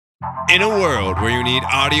In a world where you need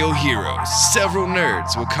audio heroes, several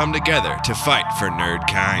nerds will come together to fight for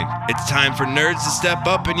nerdkind. It's time for nerds to step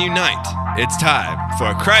up and unite. It's time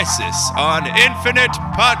for Crisis on Infinite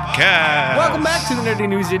Podcast. Welcome back to the nerdy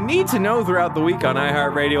news you need to know throughout the week on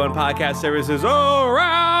iHeartRadio and podcast services all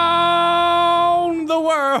around the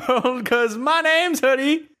world. Because my name's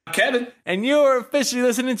Hoodie. Kevin. And you're officially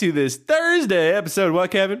listening to this Thursday episode.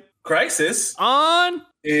 What, Kevin? Crisis on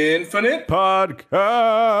Infinite Podcast.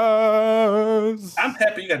 I'm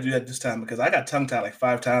happy you got to do that this time because I got tongue-tied like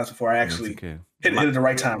 5 times before I actually hit it at the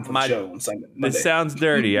right time for the show on Sunday. This sounds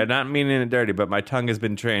dirty. I'm not meaning it dirty, but my tongue has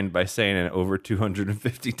been trained by saying it over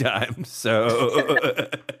 250 times. So,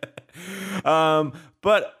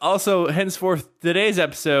 but also, henceforth, today's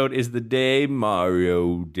episode is the day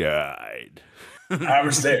Mario died. I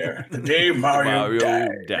was there. The day Mario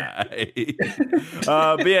died.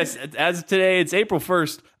 But yes, as of today, it's April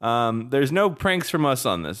 1st. There's no pranks from us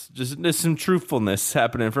on this. Just some truthfulness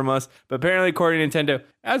happening from us. But apparently, according to Nintendo,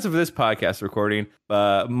 as of this podcast recording,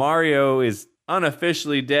 Mario is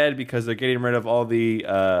unofficially dead because they're getting rid of all the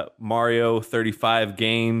Mario 35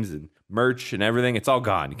 games and merch and everything. It's all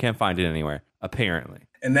gone. You can't find it anywhere, apparently.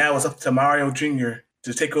 And now it's up to Mario Jr.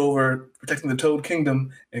 to take over protecting the Toad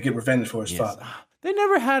Kingdom and get revenge for his father. They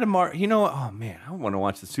never had a Mario. You know what? Oh, man. I want to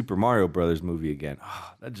watch the Super Mario Brothers movie again.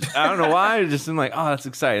 Oh, I don't know why. I just am like, oh, that's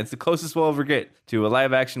exciting. It's the closest we'll ever get to a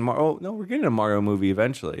live-action Mario. Oh, no, we're getting a Mario movie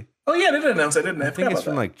eventually. Oh, yeah, they did announce that, didn't they? I think it's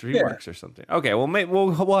from like DreamWorks or something. Okay, well,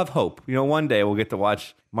 we'll have hope. You know, one day we'll get to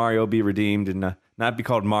watch Mario be redeemed and not be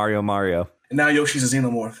called Mario. And now Yoshi's a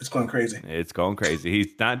xenomorph. It's going crazy. It's going crazy. He's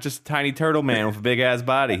not just a tiny turtle man with a big-ass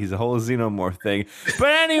body. He's a whole xenomorph thing. But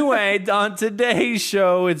anyway, on today's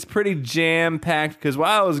show, it's pretty jam-packed because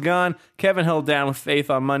while I was gone, Kevin held down with Faith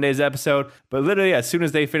on Monday's episode. But literally, as soon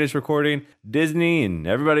as they finished recording, Disney and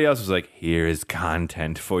everybody else was like, here is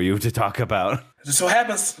content for you to talk about. It just so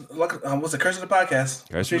happens, what's the curse of the podcast?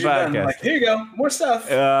 Curse of the podcast. Like, here you go, more stuff.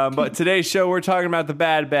 But today's show, we're talking about The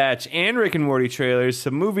Bad Batch and Rick and Morty trailers,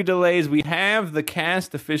 some movie delays. We have the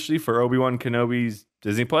cast officially for Obi-Wan Kenobi's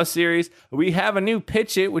Disney Plus series. We have a new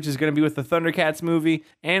Pitch It, which is going to be with the Thundercats movie,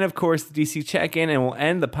 and of course the DC check-in, and we'll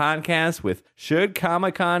end the podcast with should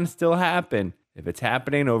Comic-Con still happen if it's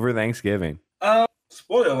happening over Thanksgiving?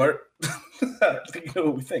 Spoiler alert. I think you know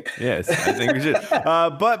what we think. Yes, I think we should.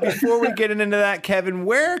 But before we get into that, Kevin,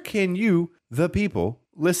 where can you, the people,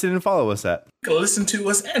 listen and follow us at? You can listen to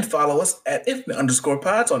us and follow us at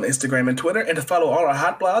Infinite_Pods on Instagram and Twitter, and to follow all our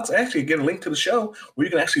hot blogs, actually get a link to the show where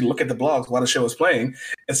you can actually look at the blogs while the show is playing.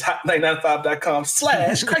 It's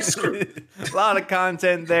hot995.com/Crisis Crew. A lot of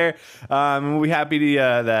content there. We're happy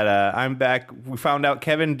that I'm back. We found out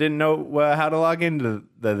Kevin didn't know how to log into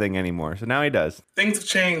the thing anymore, so now he does. Things have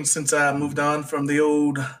changed since I moved on from the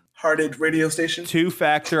old hearted radio station.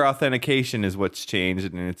 2-factor authentication is what's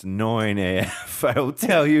changed, and it's annoying AF. I will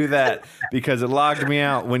tell you that because it logged me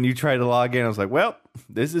out when you tried to log in. I was like, well,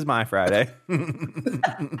 this is my Friday.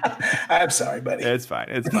 I'm sorry, buddy. It's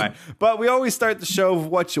fine. But we always start the show with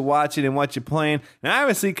what you're watching and what you're playing. And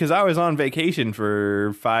obviously, because I was on vacation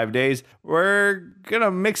for 5 days, we're going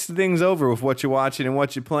to mix things over with what you're watching and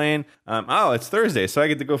what you're playing. It's Thursday, so I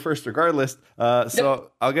get to go first regardless.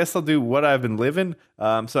 So I guess I'll do what I've been living.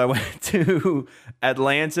 So I went to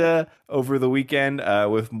Atlanta over the weekend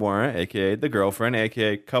with Maura, a.k.a. the girlfriend,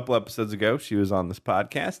 a.k.a. a couple episodes ago. She was on this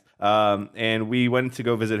podcast. And we went to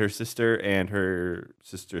go visit her sister and her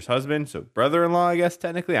sister's husband. So brother-in-law, I guess,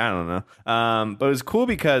 technically. I don't know. But it was cool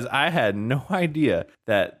because I had no idea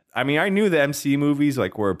that, I knew the MC movies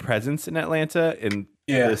were a presence in Atlanta, and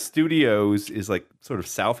the studios is sort of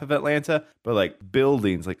south of Atlanta, but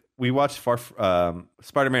buildings, we watched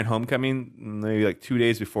Spider-Man Homecoming maybe 2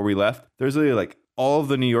 days before we left. There's really all of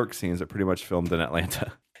the New York scenes are pretty much filmed in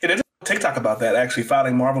Atlanta. It is TikTok about that, actually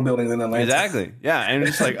finding Marvel buildings in Atlanta. Exactly. Yeah. And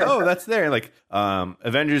it's oh, that's there.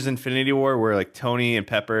 Avengers Infinity War, where Tony and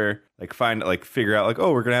Pepper figure out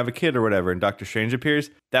oh, we're gonna have a kid or whatever, and Doctor Strange appears.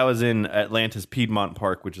 That was in Atlanta's Piedmont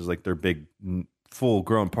Park, which is their big full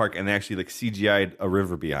grown park, and they actually CGI'd a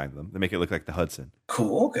river behind them. They make it look like the Hudson.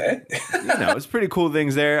 Cool. Okay. It's pretty cool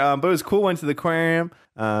things there. But it was cool. Went to the aquarium.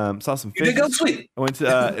 Saw some fish. You did go sweet. I went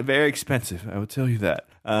to very expensive. I will tell you that.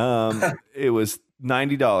 It was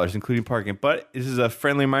 $90, including parking. But this is a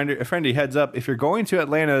friendly reminder, a friendly heads up. If you're going to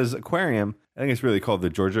Atlanta's aquarium, I think it's really called the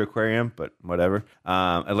Georgia Aquarium, but whatever.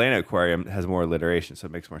 Atlanta Aquarium has more alliteration, so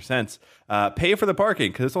it makes more sense. Pay for the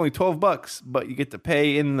parking because it's only $12, but you get to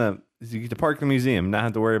pay you get to park in the museum, not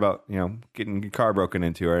have to worry about getting your car broken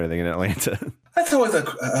into or anything in Atlanta. That's always a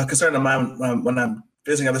concern of mine when I'm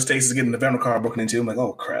visiting other states, is getting the rental car broken into. I'm like,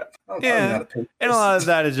 oh crap. I don't know how to pay for and a lot of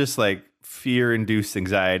that is just fear-induced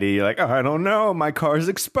anxiety. You're like, oh, I don't know, my car's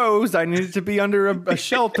exposed. I need it to be under a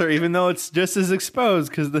shelter, even though it's just as exposed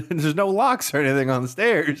because there's no locks or anything on the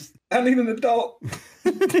stairs. I need an adult.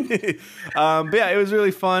 But yeah, it was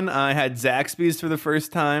really fun. I had Zaxby's for the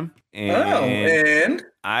first time, and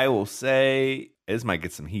I will say this might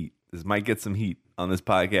get some heat. This might get some heat on this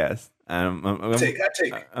podcast.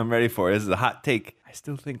 I'm ready for it. This is a hot take. I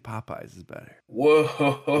still think Popeyes is better. Whoa.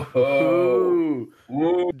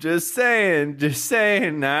 Whoa. Just saying.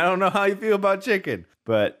 I don't know how you feel about chicken,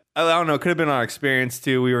 but I don't know. It could have been our experience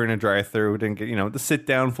too. We were in a drive-thru. We didn't get, the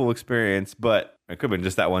sit-down full experience, but it could have been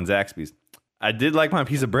just that one Zaxby's. I did like my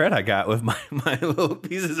piece of bread I got with my little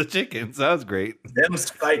pieces of chicken, so that was great. Them's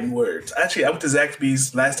fighting words. Actually, I went to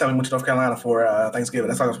Zaxby's last time we went to North Carolina for Thanksgiving.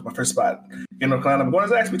 That's my first spot in North Carolina. I'm going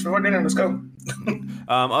to Zaxby's for dinner. Let's go.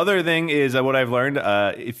 Other thing is what I've learned,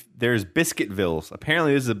 if there's Biscuitvilles.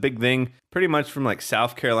 Apparently, this is a big thing, pretty much from like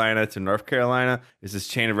South Carolina to North Carolina. Is this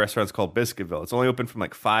chain of restaurants called Biscuitville. It's only open from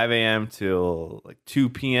like 5 a.m. till like 2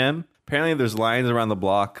 p.m. Apparently, there's lines around the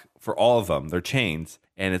block for all of them. They're chains.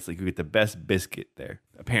 And it's like you get the best biscuit there,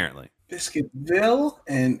 apparently. Biscuitville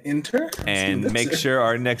and enter. And make sure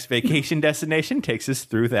our next vacation destination takes us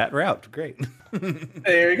through that route. Great.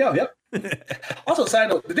 There you go. Yep. Also, side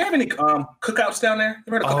note, did they have any cookouts down there?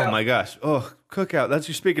 Oh my gosh. Oh, cookout.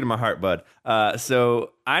 You're speaking to my heart, bud.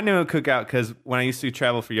 So I knew a cookout because when I used to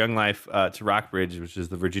travel for Young Life to Rockbridge, which is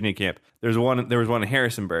the Virginia camp, there was one in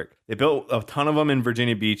Harrisonburg. They built a ton of them in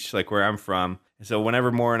Virginia Beach, like where I'm from. So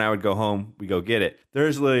whenever Maura and I would go home, we go get it.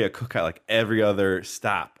 There's literally a cookout like every other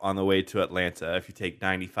stop on the way to Atlanta if you take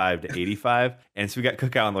 95 to 85. And so we got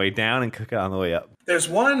cookout on the way down and cookout on the way up. There's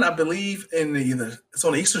one, I believe, it's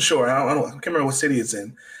on the Eastern Shore. I can't remember what city it's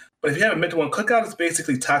in. But if you haven't been to one, cookout is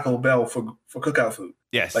basically Taco Bell for cookout food.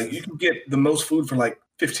 Yes. Like you can get the most food for like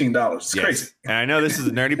 $15. It's crazy. And I know this is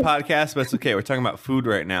a nerdy podcast, but it's okay. We're talking about food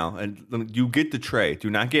right now. And you get the tray.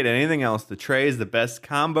 Do not get anything else. The tray is the best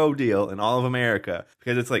combo deal in all of America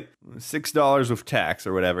because it's like $6 with tax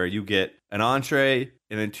or whatever. You get an entree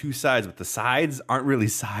and then 2 sides, but the sides aren't really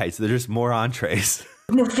sides. They're just more entrees.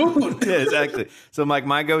 More food. Yeah, exactly. So like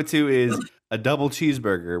my go-to is a double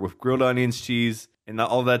cheeseburger with grilled onions, cheese, and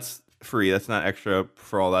all that's free. That's not extra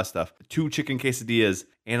for all that stuff. 2 chicken quesadillas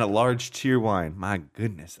and a large cheer wine. My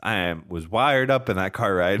goodness, was wired up in that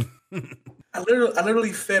car ride. I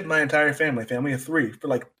literally fed my entire family of 3 for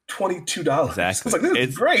like $22. Exactly. I was like, this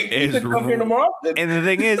is great. You can come here tomorrow. And the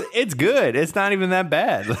thing is, it's good. It's not even that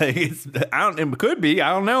bad. Like it could be.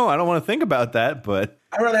 I don't know. I don't want to think about that, but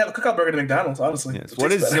I'd rather have a cookout burger than McDonald's, honestly. Yes.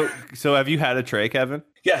 So have you had a tray, Kevin?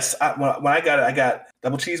 Yes. When I got it, I got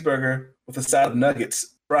double cheeseburger with a side of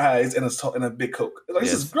nuggets, fries, and a big Coke. Like,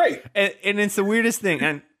 this is great. And it's the weirdest thing.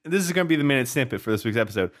 And this is going to be the minute snippet for this week's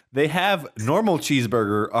episode. They have normal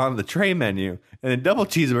cheeseburger on the tray menu and then double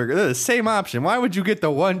cheeseburger. They're the same option. Why would you get the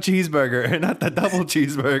one cheeseburger and not the double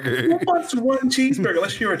cheeseburger? Who wants one cheeseburger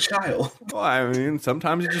unless you're a child? Well, I mean,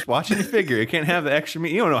 sometimes you just watch and you figure. You can't have the extra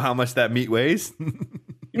meat. You don't know how much that meat weighs.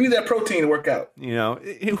 You need that protein to work out.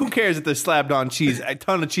 Who cares if they're slapped on cheese? A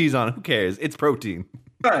ton of cheese on it. Who cares? It's protein.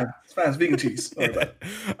 Fine. It's vegan cheese. But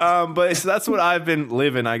so that's what I've been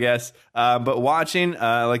living, I guess. But watching,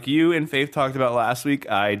 like you and Faith talked about last week,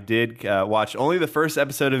 I did watch only the first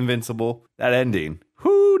episode of Invincible. That ending.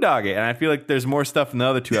 Whoo, dog it. And I feel like there's more stuff in the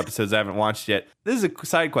other 2 episodes I haven't watched yet. This is a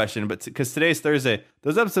side question, but because today's Thursday,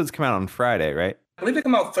 those episodes come out on Friday, right? I believe they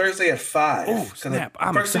come out Thursday at 5. Oh, snap.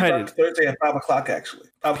 I'm excited. Thursday at 5 o'clock, actually.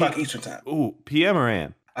 5 o'clock Eastern time. Ooh, PM or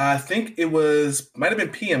AM? I think it might have been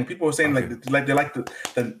PM. People were saying they like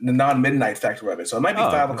the non-midnight factor of it. So it might be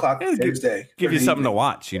 5 o'clock Thursday. Give you something to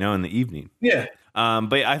watch, in the evening. Yeah.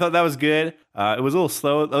 But I thought that was good. It was a little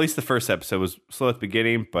slow. At least the first episode was slow at the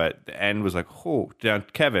beginning, but the end was like, oh. Now,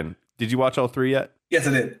 Kevin, did you watch all 3 yet? Yes,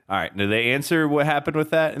 I did. All right. Did they answer what happened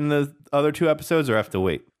with that in the other 2 episodes, or have to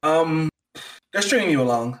wait? They're stringing you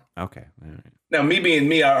along. Okay. All right. Now, me being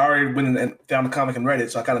me, I already went and found the comic and read it,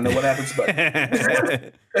 so I kind of know what happens. But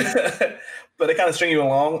but they kind of string you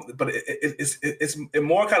along. But it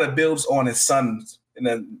more kind of builds on his son in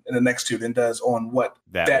the next 2 than does on what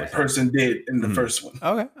that person did in the first one.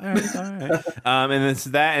 Okay, all right. And it's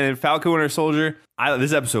that, and then Falcon Winter Soldier.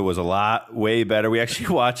 This episode was way better. We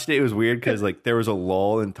actually watched it. It was weird because there was a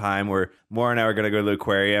lull in time where Maura and I were gonna go to the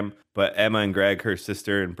aquarium, but Emma and Greg, her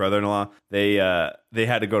sister and brother-in-law, they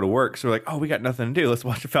had to go to work. So we're like, oh, we got nothing to do. Let's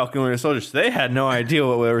watch the Falcon Winter Soldier. So they had no idea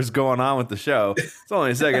what was going on with the show. It's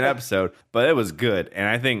only the 2nd episode, but it was good. And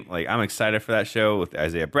I think I'm excited for that show with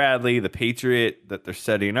Isaiah Bradley, the Patriot that they're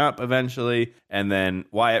setting up eventually, and then then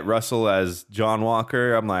Wyatt Russell as John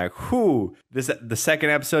Walker. I'm like, whoo. The second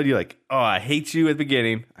episode, you're like, oh, I hate you at the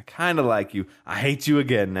beginning. I kind of like you. I hate you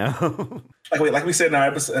again now. Like we said in our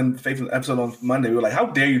episode on Monday, we were like, how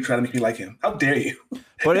dare you try to make me like him? How dare you?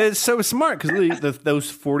 But it's so smart because those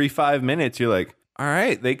 45 minutes, you're like, all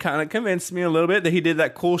right, they kind of convinced me a little bit that he did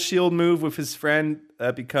that cool shield move with his friend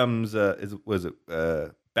that becomes, Battlestar?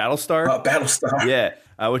 Battlestar. Yeah,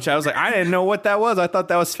 which I was like, I didn't know what that was. I thought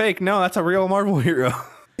that was fake. No, that's a real Marvel hero.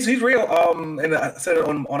 He's real. And I said it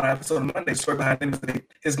on our episode on Monday. Story behind him is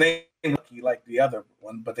his name is Bucky, like the other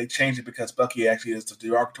one, but they changed it because Bucky actually is the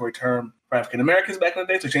derogatory term for African Americans back in the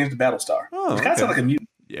day, so they changed it to Battlestar. Oh, It kind of sounds like a mutant.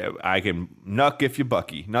 Yeah, I can nuck if you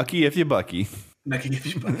Bucky. Nucky if you Bucky. Nucky if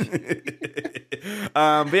you Bucky.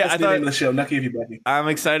 But yeah, That's the name of the show, Nucky if you Bucky. I'm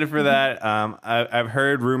excited for that. I've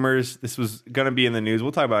heard rumors this was going to be in the news.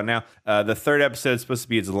 We'll talk about it now. The third episode is supposed to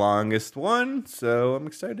be its longest one, so I'm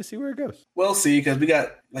excited to see where it goes. We'll see, because we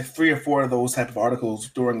got like 3 or 4 of those type of articles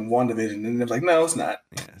during WandaVision, and they're like, no, it's not.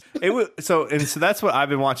 Yes. So that's what I've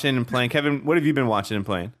been watching and playing. Kevin, what have you been watching and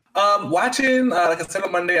playing? Watching, like I said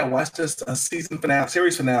on Monday, I watched this series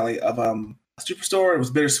finale of Superstore. It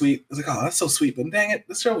was bittersweet. I was like, oh, that's so sweet, but dang it,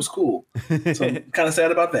 this show was cool. So I'm kind of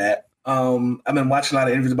sad about that. I've been watching a lot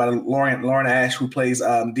of interviews about Lauren Ash, who plays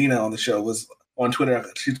Dina on the show, was on Twitter.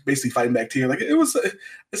 She's basically fighting back tears. Like,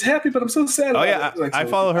 it's happy, but I'm so sad. Oh yeah, like, I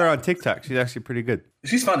follow her on TikTok. She's actually pretty good.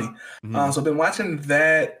 She's funny. Mm-hmm. So I've been watching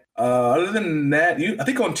that. Other than that, I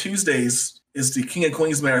think on Tuesdays is the King and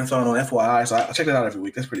Queens Marathon on FYI, so I check that out every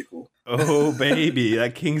week. That's pretty cool. Oh, baby,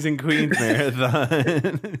 that Kings and Queens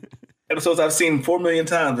Marathon. Episodes I've seen 4 million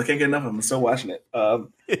times. I can't get enough of them. I'm still watching it.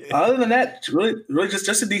 Other than that, really just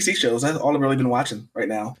the DC shows. That's all I've really been watching right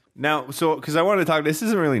now. Now, so because I wanted to talk, this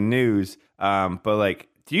isn't really news, but like,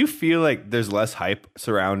 do you feel like there's less hype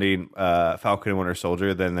surrounding Falcon and Winter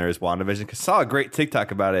Soldier than there is WandaVision? Because I saw a great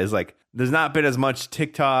TikTok about it. It's like, there's not been as much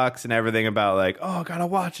TikToks and everything about like, oh, gotta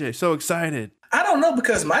watch it. So excited. I don't know,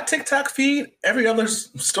 because my TikTok feed, every other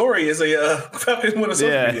story is a Falcon and Winter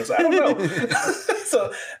Soldier video. So I don't know.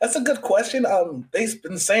 So that's a good question. They've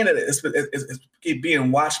been saying that it's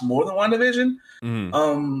being watched more than WandaVision.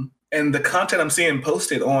 And the content I'm seeing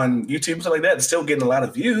posted on YouTube and stuff like that is still getting a lot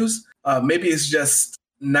of views. Maybe it's just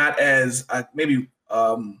not as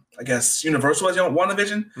I guess universal as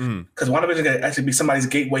WandaVision, because WandaVision can actually be somebody's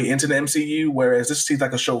gateway into the MCU, whereas this seems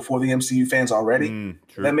like a show for the MCU fans already.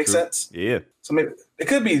 That makes sense. Yeah. So maybe it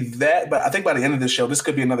could be that, but I think by the end of this show, this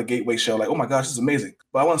could be another gateway show. Like, oh my gosh, this is amazing,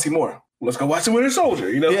 but I want to see more. Let's go watch the Winter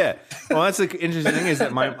Soldier. Yeah. Well, that's the interesting thing is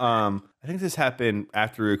that my I think this happened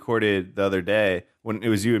after we recorded the other day when it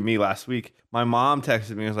was you and me last week. My mom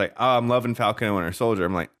texted me and was like, "Oh, I'm loving Falcon and Winter Soldier."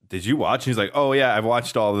 I'm like, "Did you watch?" He's like, "Oh yeah, I've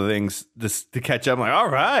watched all the things to catch up." I'm like, "All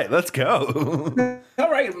right, let's go."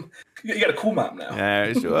 All right, you got a cool mom now.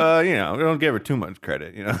 Yeah, we don't give her too much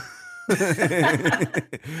credit,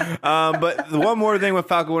 But the one more thing with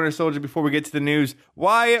Falcon Winter Soldier before we get to the news,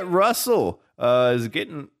 Wyatt Russell is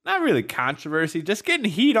getting, not really controversy, just getting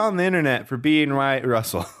heat on the internet for being Wyatt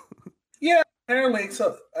Russell. Yeah, apparently.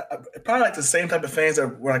 So probably like the same type of fans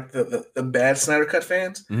that were like the bad Snyder Cut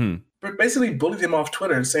fans. But basically bullied him off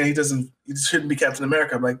Twitter saying he shouldn't be Captain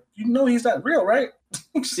America. I'm like, he's not real, right?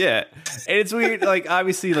 Yeah. And it's weird. Like,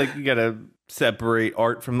 obviously, like, you got to separate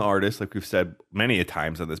art from the artist, like we've said many a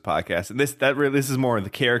times on this podcast. And this is more of the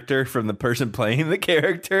character from the person playing the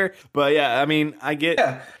character. But yeah, I mean, I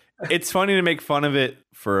get it's funny to make fun of it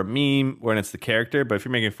for a meme when it's the character, but if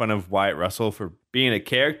you're making fun of Wyatt Russell for being a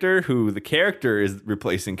character who the character is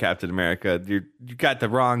replacing Captain America, you got the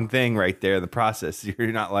wrong thing right there in the process.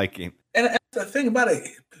 You're not liking. And the thing about it,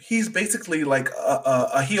 he's basically like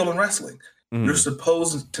a heel in wrestling. You're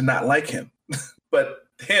supposed to not like him, but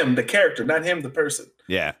him, the character, not him, the person.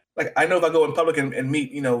 Yeah. Like, I know if I go in public and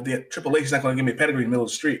meet, the Triple H, he's not going to give me a pedigree in the middle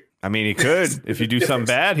of the street. I mean, he could. If you do something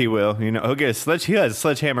bad, he will. He has a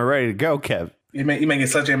sledgehammer ready to go, Kev. You may get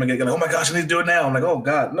sledgehammer and get like, oh my gosh, I need to do it now. I'm like, oh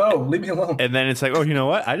God, no, leave me alone. And then it's like, oh, you know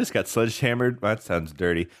what? I just got sledgehammered. Well, that sounds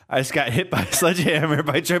dirty. I just got hit by a sledgehammer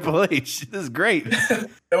by Triple H. This is great. That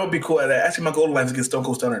would be cool. Actually, my goal in life is to get Stone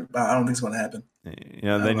Cold Stunner. I don't think it's going to happen.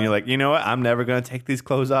 Then you're like, you know what? I'm never going to take these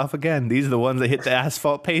clothes off again. These are the ones that hit the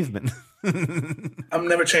asphalt pavement. I'm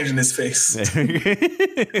never changing this face.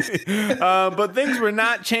 But things we're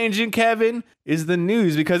not changing, Kevin, is the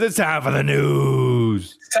news, because it's time for the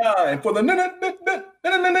news. Time for the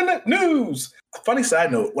news. Funny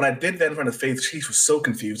side note, when I did that in front of Faith, she was so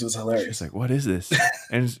confused. It was hilarious. She's like, what is this?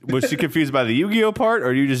 And was she confused by the Yu-Gi-Oh part, or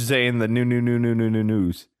are you just saying the new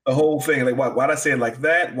news? the whole thing. Like, why did I say it like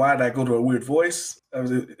that? Why did I go to a weird voice?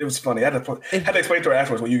 It was funny. I had to explain to her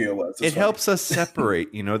afterwards what Yu-Gi-Oh was. It helps us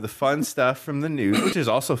separate, the fun stuff from the news, which is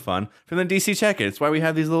also fun, from the DC Check-In. It's why we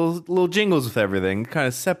have these little jingles with everything, kind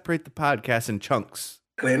of separate the podcast in chunks.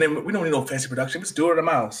 And then we don't need no fancy production. Just do it in the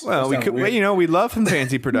mouse. Well, we could, we love some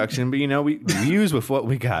fancy production, but we use with what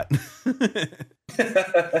we got.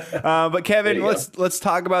 But Kevin, let's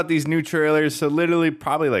talk about these new trailers. So literally,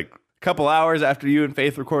 probably like couple hours after you and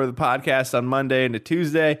Faith recorded the podcast on Monday into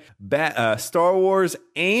Tuesday, Star Wars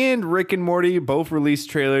and Rick and Morty both released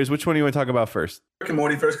trailers. Which one do you want to talk about first? Rick and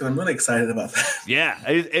Morty first, because I'm really excited about that. Yeah,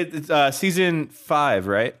 it's season 5,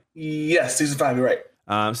 right? Yes, season 5. You're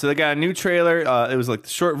right. So they got a new trailer. It was like the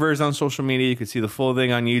short version on social media. You could see the full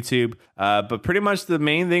thing on YouTube. But pretty much the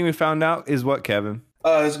main thing we found out is what, Kevin?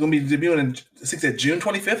 It's going to be debuting I think it's June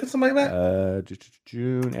 25th or something like that.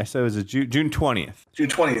 June. I said it was June 20th. June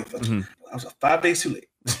 20th. Mm-hmm. I was 5 days too late.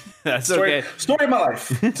 That's okay. Story of my life.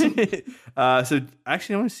 So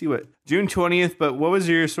actually, I want to see what June 20th. But what was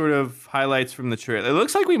your sort of highlights from the trailer? It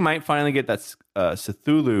looks like we might finally get that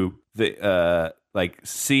Cthulhu like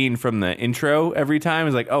scene from the intro every time.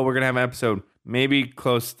 It's like, oh, we're gonna have an episode maybe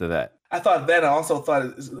close to that. I thought that. I also thought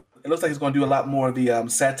it looks like it's going to do a lot more of the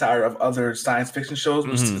satire of other science fiction shows,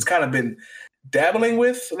 which it's kind of been dabbling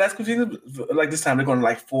with the last few years. Like this time they're going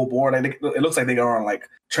like full board. It looks like they're on like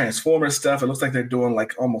Transformers stuff. It looks like they're doing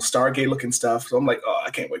like almost Stargate looking stuff. So I'm like, oh,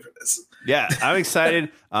 I can't wait for this. Yeah, I'm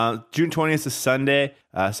excited. June 20th is Sunday,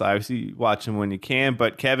 so obviously watch them when you can.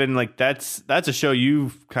 But Kevin, like that's a show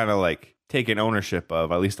you've kind of like taken ownership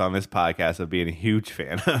of, at least on this podcast, of being a huge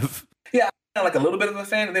fan of. Yeah, I'm like a little bit of a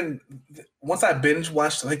fan, and then once I binge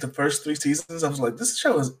watched like the first 3 seasons, I was like, this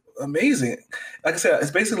show is amazing. Like I said,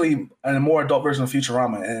 it's basically a more adult version of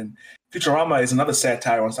Futurama, and Futurama is another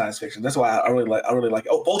satire on science fiction. That's why I really like.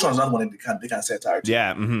 Oh, Voltron's another one that kind of satire too.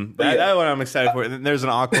 Yeah, that one I'm excited for. There's an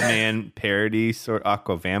Aquaman parody,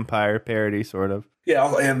 Aqua Vampire parody, sort of.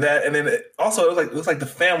 Yeah, and then it looks like the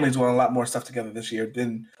family's doing a lot more stuff together this year.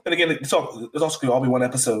 Then again, it's also going to all be one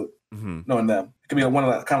episode. Knowing them, it could be one of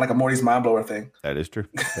the, kind of like a Morty's mind blower thing. That is true.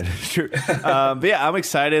 But yeah, I'm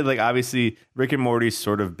excited. Like obviously, Rick and Morty's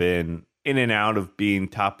sort of been in and out of being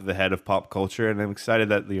top of the head of pop culture, and I'm excited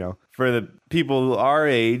that for the people our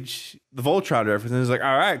age, the Voltron reference is like,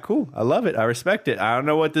 all right, cool, I love it, I respect it. I don't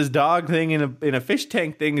know what this dog thing in a fish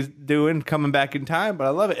tank thing is doing, coming back in time, but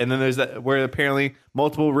I love it. And then there's that where apparently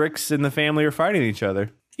multiple Ricks in the family are fighting each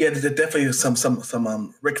other. Yeah, there's definitely some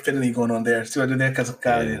Rickfinity going on there. See what I did there? Because of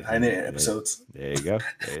pioneer episodes. There you go.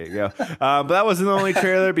 But that wasn't the only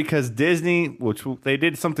trailer, because Disney, which they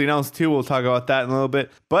did something else too. We'll talk about that in a little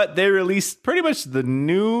bit. But they released pretty much the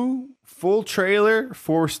new full trailer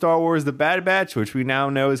for Star Wars: The Bad Batch, which we now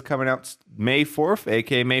know is coming out May 4th,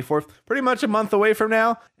 aka May 4th, pretty much a month away from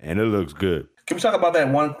now, and it looks good. Can we talk about that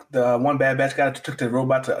one Bad Batch guy that took the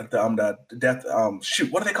robot to the death?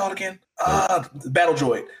 Shoot, what are they called again? Battle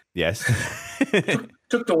Droid. Yes.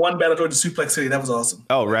 took the one Battle Droid to Suplex City. That was awesome.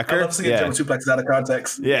 Oh, Wrecker? I love seeing German suplexes out of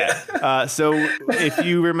context. Yeah. So if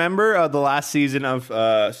you remember the last season of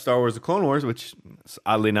Star Wars: The Clone Wars, which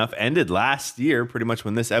oddly enough ended last year, pretty much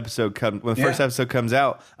when this episode when the first episode comes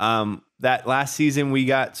out, that last season we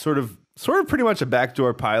got sort of pretty much a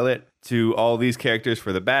backdoor pilot to all these characters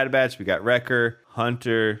for the Bad Batch. We got Wrecker,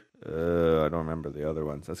 Hunter. I don't remember the other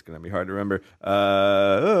ones. That's going to be hard to remember.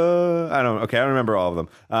 I don't remember all of them.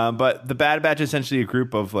 But the Bad Batch is essentially a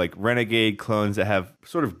group of like renegade clones that have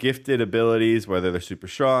sort of gifted abilities, whether they're super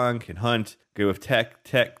strong, can hunt, good with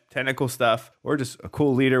technical stuff, or just a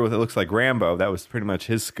cool leader with it looks like Rambo. That was pretty much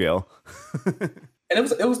his skill. And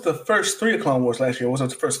it was the first 3 of Clone Wars last year. It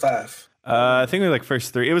wasn't the first 5. I think it was like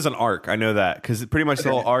first 3. It was an arc. I know that because pretty much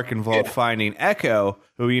the whole arc involved finding Echo,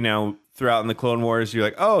 who, throughout in the Clone Wars, you're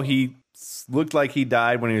like, oh, he looked like he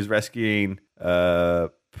died when he was rescuing, I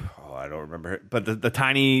don't remember, but the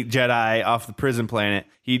tiny Jedi off the prison planet.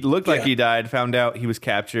 He looked like he died, found out he was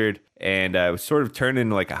captured, and was sort of turned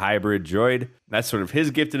into like a hybrid droid. That's sort of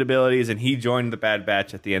his gifted abilities, and he joined the Bad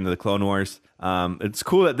Batch at the end of the Clone Wars. It's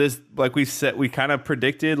cool that this, like we said, we kind of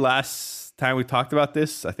predicted last time we talked about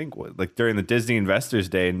this, I think like during the Disney Investors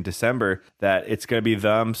Day in December, that it's going to be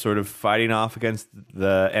them sort of fighting off against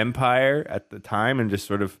the Empire at the time and just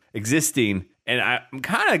sort of existing. And I'm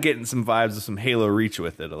kind of getting some vibes of some Halo Reach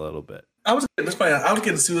with it a little bit. I was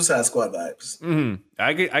getting Suicide Squad vibes. Mm-hmm.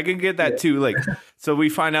 I can get that too. Like, so we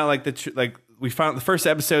find out we found the first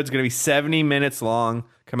episode is going to be 70 minutes long,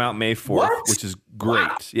 come out May 4th, which is great.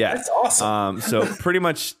 Wow, yeah. That's awesome. So pretty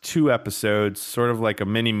much 2 episodes, sort of like a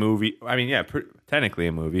mini movie. I mean, yeah, technically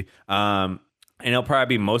a movie. And it'll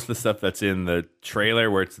probably be most of the stuff that's in the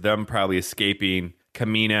trailer, where it's them probably escaping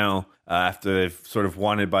Kamino after they've sort of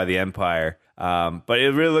wanted by the Empire. But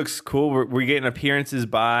it really looks cool. We're getting appearances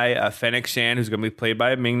by Fennec Shand, who's going to be played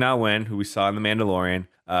by Ming-Na Wen, who we saw in The Mandalorian.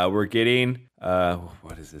 We're getting,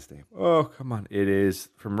 what is his name? Oh, come on. It is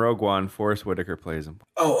from Rogue One. Forrest Whitaker plays him.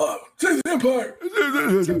 Save the Empire.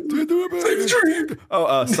 Save the dream.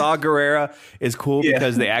 Saw Gerrera is cool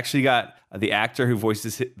because they actually got the actor who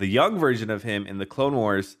voices the young version of him in the Clone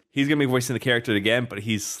Wars. He's going to be voicing the character again, but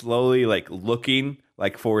he's slowly like looking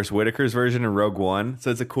like Forrest Whitaker's version in Rogue One. So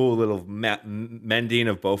it's a cool little mending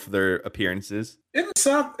of both of their appearances.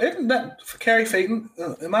 Isn't that Carrie Payton?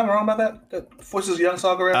 Am I wrong about that? That voices young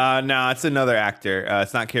Saw Gerrera? No, it's another actor.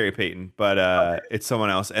 It's not Carrie Payton, but it's someone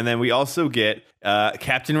else. And then we also get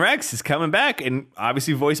Captain Rex is coming back, and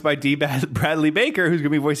obviously voiced by D. Bradley Baker, who's going to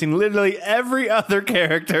be voicing literally every other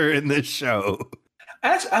character in this show.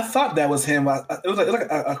 Actually, I thought that was him. It was like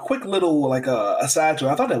a quick little like a side to it.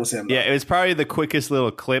 I thought that was him. Yeah, it was probably the quickest little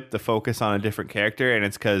clip to focus on a different character, and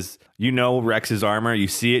it's because you know Rex's armor. You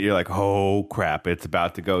see it, you're like, oh crap, it's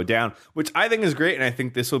about to go down, which I think is great, and I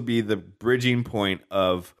think this will be the bridging point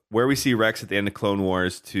of where we see Rex at the end of Clone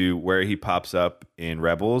Wars to where he pops up in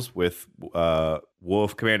Rebels with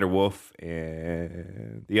Commander Wolf,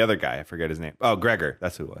 and the other guy, I forget his name. Oh, Gregor,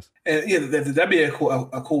 that's who it was. And yeah, that'd be a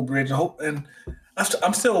cool bridge. And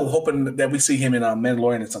I'm still hoping that we see him in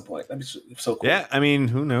Mandalorian at some point. That'd be so cool. Yeah, I mean,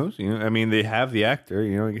 who knows? They have the actor.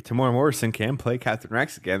 Temuera Morrison can play Captain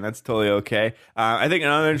Rex again. That's totally okay. I think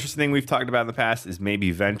another interesting thing we've talked about in the past is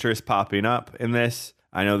maybe Ventress popping up in this.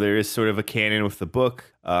 I know there is sort of a canon with the book,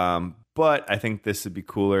 but I think this would be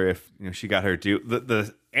cooler if she got her due.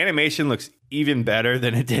 The animation looks even better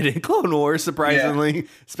than it did in Clone Wars, surprisingly,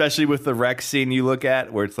 especially with the Rex scene you look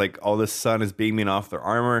at where it's like all the sun is beaming off their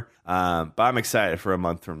armor. But I'm excited for a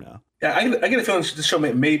month from now. Yeah, I get a feeling the show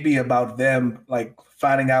may be about them like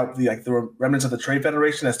finding out the remnants of the Trade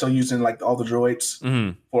Federation that's still using like all the droids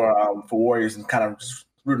for warriors and kind of just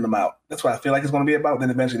rooting them out. That's what I feel like it's going to be about. Then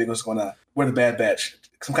eventually they're just going to wear the Bad Batch,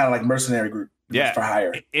 some kind of like mercenary group. For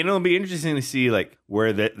hire. And it'll be interesting to see like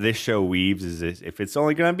where this show weaves is if it's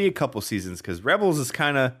only going to be a couple seasons, because Rebels is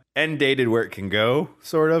kind of end dated where it can go,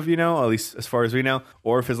 sort of, at least as far as we know,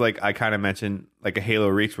 or if it's like I kind of mentioned like a Halo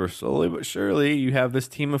Reach where slowly but surely you have this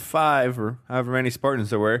team of 5 or however many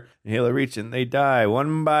Spartans there were in Halo Reach and they die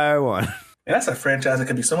one by one. And that's a franchise that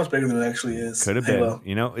could be so much bigger than it actually is. Could have been.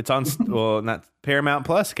 It's on not Paramount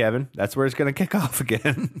Plus, Kevin. That's where it's going to kick off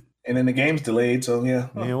again. And then the game's delayed, so yeah.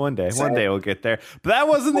 One day we'll get there. But that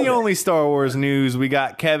wasn't the only Star Wars news we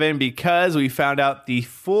got, Kevin, because we found out the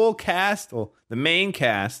full cast, the main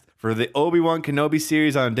cast for the Obi-Wan Kenobi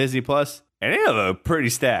series on Disney Plus, and they look pretty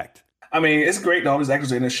stacked. I mean, it's great that all these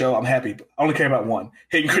actors are in the show. I'm happy. I only care about one.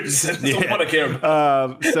 Hayden Christensen. That's the one I care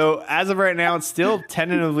about. So as of right now, it's still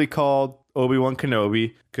tentatively called Obi-Wan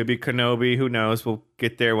Kenobi. Could be Kenobi. Who knows? We'll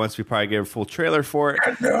get there once we probably get a full trailer for it.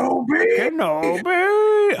 Kenobi!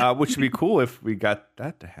 Which would be cool if we got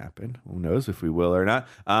that to happen. Who knows if we will or not.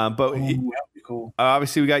 But that'd be cool.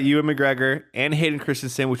 Obviously, we got Ewan McGregor and Hayden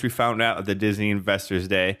Christensen, which we found out at the Disney Investors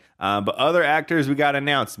Day. But other actors we got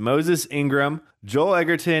announced. Moses Ingram, Joel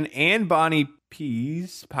Egerton, and Bonnie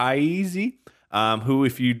Piesse. Who,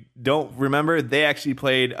 if you don't remember, they actually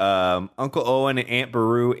played Uncle Owen and Aunt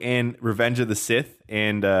Beru in Revenge of the Sith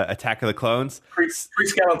and Attack of the Clones.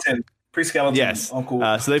 Pre-skeleton. Yes.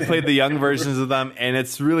 Uncle. So they played the young versions of them, and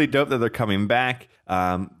it's really dope that they're coming back.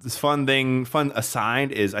 This fun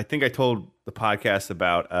aside is I think I told the podcast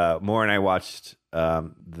about Moore and I watched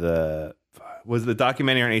the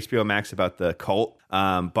documentary on HBO Max about the cult.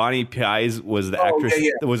 Bonnie Piesse was the actress.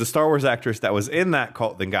 Was a Star Wars actress that was in that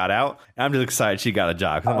cult, then got out. And I'm just excited she got a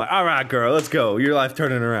job. I'm like, all right, girl, let's go. Your life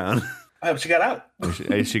turning around. She got out.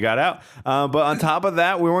 She got out. But on top of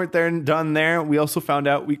that, we weren't done there. We also found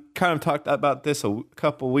out, we kind of talked about this a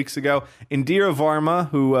couple weeks ago. Indira Varma,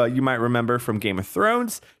 who you might remember from Game of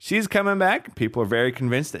Thrones, she's coming back. People are very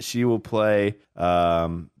convinced that she will play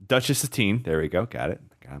Duchess Satine. There we go. Got it.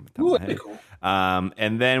 Ooh, that'd be cool.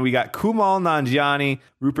 And then we got Kumail Nanjiani,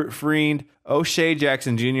 Rupert Friend, O'Shea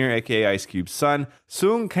Jackson Jr., a.k.a. Ice Cube's son,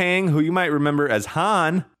 Sung Kang, who you might remember as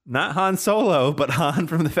Han, not Han Solo, but Han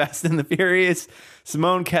from the Fast and the Furious,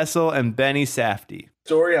 Simone Kessel, and Benny Safdie.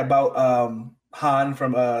 Story about Han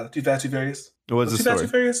from Too Fast, Too Furious? What was the story? Too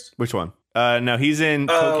Fast, Too Furious? Which one? No, he's in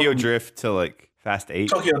Tokyo Drift to like Fast 8.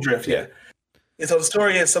 Tokyo Drift, yeah. And so the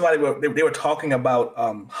story is they were talking about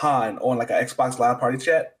Han on like an Xbox Live party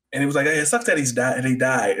chat. And it was like, hey, it sucks that he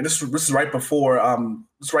died. And this is right before,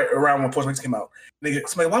 this right around when Force Awakens came out. And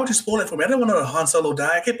somebody, why would you spoil that for me? I didn't want to know Han Solo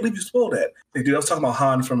die. I can't believe you spoiled that. Like, dude, I was talking about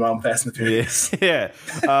Han from Fast and the Furious. Yeah.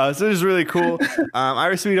 So it was really cool.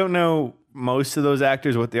 Obviously, we don't know most of those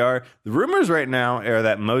actors what they are. The rumors right now are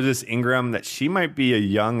that Moses Ingram, that she might be a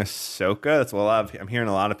young Ahsoka. That's what I'm hearing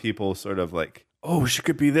a lot of people sort of like, oh, she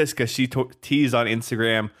could be this because she teased on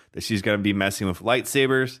Instagram that she's going to be messing with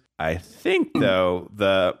lightsabers. I think, though,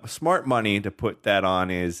 the smart money to put that on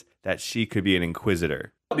is that she could be an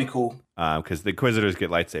Inquisitor. That'd be cool. Because the Inquisitors get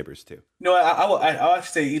lightsabers, too. No, I'll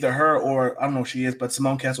actually say either her or, I don't know who she is, but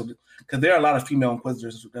Simone Castle, because there are a lot of female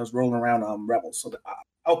Inquisitors that was rolling around Rebels. So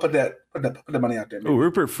I'll put the money out there. Oh,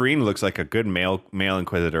 Rupert Friend looks like a good male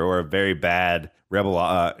Inquisitor or a very bad Rebel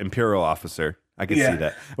Imperial officer. I can see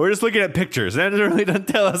that. We're just looking at pictures. That really doesn't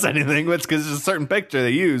tell us anything. It's because it's a certain picture they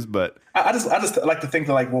use. But I just like to think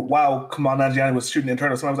that, like, while Kumail Nanjiani was shooting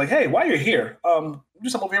Internal, someone was like, "Hey, while you're here, do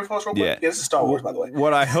something over here for us real quick." Yeah, this is Star Wars, by the way.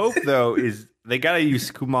 What I hope though is they got to use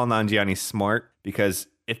Kumail Nanjiani smart, because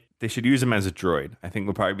if they should use him as a droid, I think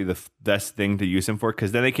would probably be the best thing to use him for,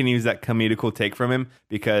 because then they can use that comedical take from him.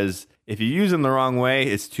 Because if you use him the wrong way,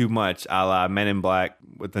 it's too much, a la Men in Black,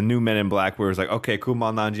 with the new Men in Black, where it's like, okay,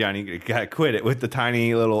 Kumail Nanjiani, you gotta quit it with the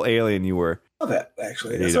tiny little alien you were. I love that,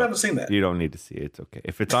 actually. I haven't seen that. You don't need to see it. It's okay.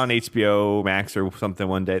 If it's on HBO Max or something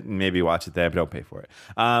one day, maybe watch it there, but don't pay for it.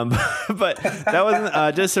 But that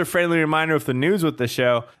wasn't just a friendly reminder of the news with the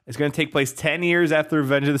show. It's going to take place 10 years after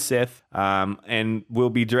Revenge of the Sith, and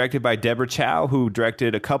will be directed by Deborah Chow, who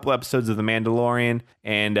directed a couple episodes of The Mandalorian.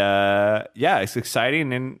 And it's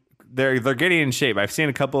exciting, and they're getting in shape. I've seen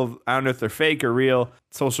a couple of, I don't know if they're fake or real,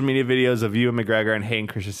 social media videos of Ewan McGregor and Hayden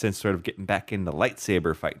Christensen sort of getting back into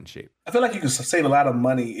lightsaber fighting shape. I feel like you can save a lot of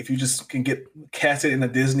money if you just can get casted in a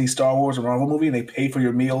Disney, Star Wars, or Marvel movie, and they pay for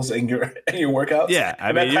your meals and your workouts. Yeah,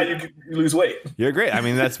 that's how you lose weight. You're great. I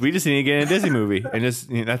mean, we just need to get in a Disney movie, and just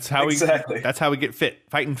that's how we get fit,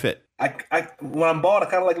 fighting fit. When I'm bald, I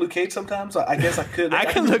kind of like Luke Cage sometimes. So I guess I could. I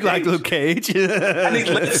can look like Luke Cage. I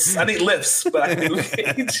need lifts, but I can do Luke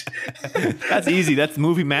Cage. That's easy. That's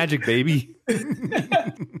movie magic, baby.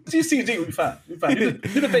 GCG will be fine.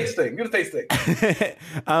 Do the face thing. Do the face thing.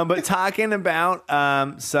 But talking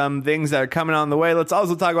about some things that are coming on the way, let's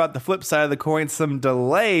also talk about the flip side of the coin, some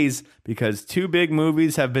delays, because two big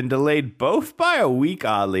movies have been delayed both by a week,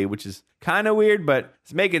 oddly, which is kind of weird, but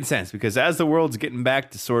it's making sense, because as the world's getting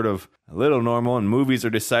back to sort of a little normal and movies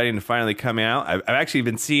are deciding to finally come out, I've actually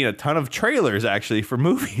been seeing a ton of trailers actually for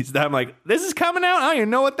movies that I'm like, this is coming out? I don't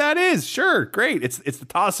even know what that is. Sure, great. It's the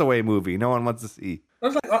toss away movie no one wants to see. I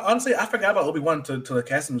was like, honestly, I forgot about Obi-Wan till the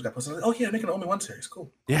casting got posted. I was like, oh yeah, making an Obi-Wan series,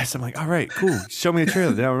 cool. Yes, I'm like, all right, cool. Show me the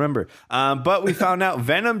trailer. Then I remember. But we found out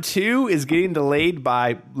Venom 2 is getting delayed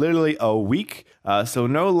by literally a week. So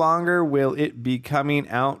no longer will it be coming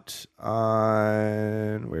out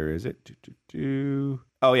on, where is it?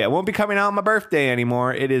 Oh yeah, it won't be coming out on my birthday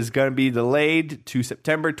anymore. It is going to be delayed to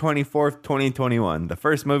September 24th, 2021. The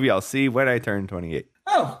first movie I'll see when I turn 28.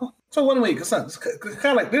 Oh, so 1 week. It's kind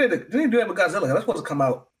of like, they didn't do that with Godzilla. That's supposed to come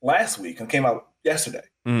out last week and came out yesterday.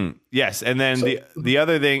 Yes, and then the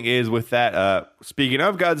other thing is with that, speaking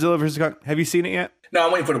of Godzilla vs. Kong, have you seen it yet? No,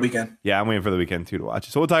 I'm waiting for the weekend. Yeah, I'm waiting for the weekend too to watch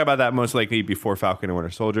it. So we'll talk about that most likely before Falcon and Winter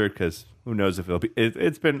Soldier, because who knows if it'll be.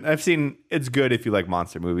 It's good if you like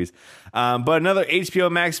monster movies. But another HBO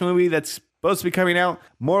Max movie that's supposed to be coming out,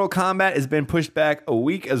 Mortal Kombat, has been pushed back a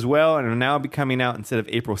week as well, and will now be coming out instead of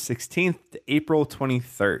April 16th to April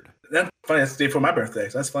 23rd. That's funny. That's the day for my birthday.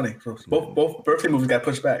 So that's funny. So both birthday movies got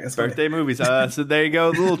pushed back. That's birthday funny. Movies. So there you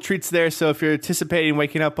go. Little treats there. So if you're anticipating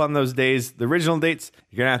waking up on those days, the original dates,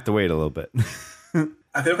 you're going to have to wait a little bit.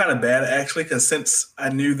 I feel kind of bad, actually, because since I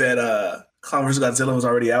knew that Kong vs. Godzilla was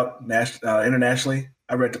already out internationally,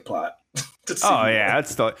 I read the plot. Oh, yeah.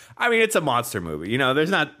 It's a monster movie. You know, there's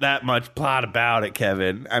not that much plot about it,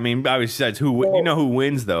 Kevin. I mean, obviously, you know who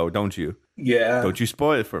wins, though, don't you? Yeah. Don't you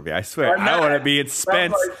spoil it for me. I swear. I don't want to be in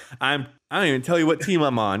suspense. I don't even tell you what team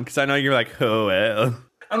I'm on, because I know you're like, oh, well.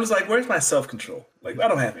 I'm just like, where's my self-control? Like, I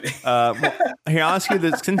don't have any. Here, I'll ask you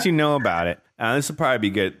this, since you know about it. This will probably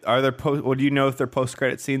be good. Are there do you know if there are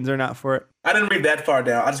post-credit scenes or not for it? I didn't read that far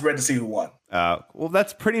down. I just read to see who won. Well,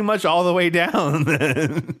 that's pretty much all the way down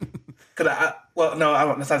then. Let's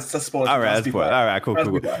spoil it. All right, cool. All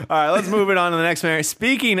right, let's move it on to the next one.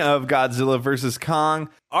 Speaking of Godzilla versus Kong,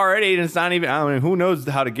 already it's not even, I mean, who knows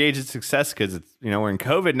how to gauge its success, because it's, we're in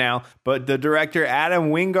COVID now, but the director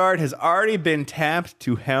Adam Wingard has already been tapped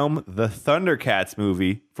to helm the Thundercats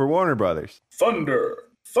movie for Warner Brothers.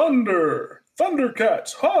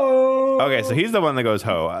 Thundercats, ho! Okay, so he's the one that goes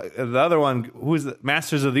ho. The other one, who's the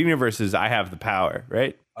Masters of the Universe, is I Have the Power,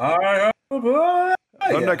 right? I have the power.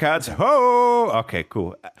 Thundercats, ho! Okay,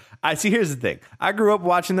 cool. I see. Here's the thing. I grew up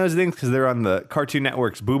watching those things because they're on the Cartoon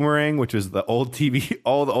Network's Boomerang, which was the old TV.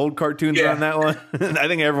 All the old cartoons are on that one. I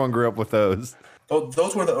think everyone grew up with those.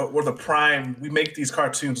 those were the prime. We make these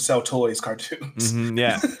cartoons to sell toys. Cartoons.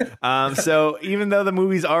 Yeah. So even though the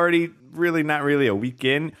movie's already really not really a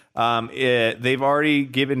weekend, they've already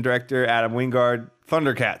given director Adam Wingard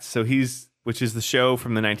Thundercats. So which is the show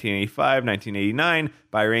from the 1985, 1989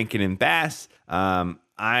 by Rankin and Bass.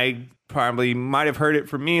 I probably might have heard it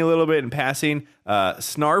from me a little bit in passing.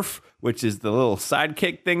 Snarf, which is the little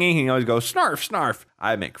sidekick thingy. He always goes, snarf, snarf.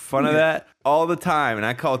 I make fun of that all the time. And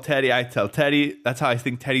I tell Teddy, that's how I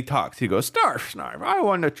think Teddy talks. He goes, snarf, snarf. I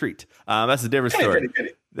want a treat. That's a different story.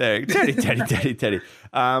 Teddy.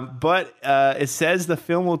 But it says the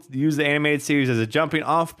film will use the animated series as a jumping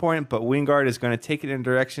off point, but Wingard is going to take it in a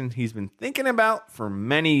direction he's been thinking about for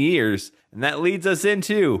many years. And that leads us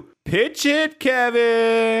into Pitch It,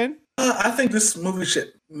 Kevin. I think this movie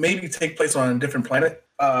should maybe take place on a different planet.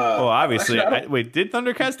 Well, obviously. Wait, did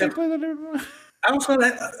Thundercats take place on a different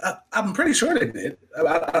planet? I'm pretty sure they did.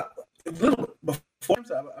 A little before,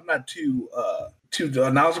 I'm not too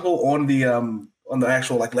knowledgeable on the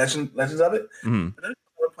actual like legends of it. Mm-hmm. But there's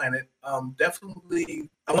a planet. Definitely,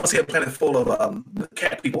 I want to see a planet full of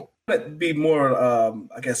cat people. That'd be more,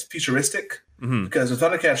 I guess, futuristic, because the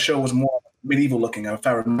Thundercats show was more medieval looking, if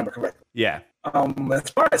I remember correctly. Yeah. As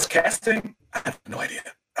far as casting, I have no idea.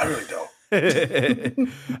 I really don't.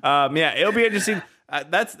 Yeah, it'll be interesting.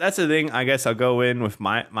 That's the thing. I guess I'll go in with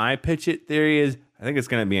my pitch it theory is I think it's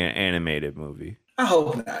going to be an animated movie. I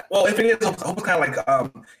hope not. Well, if it is, I hope it's kind of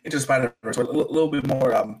like Into the Spider-Verse, a little bit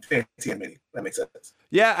more fancy animated. That makes sense.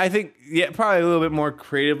 Yeah, I think probably a little bit more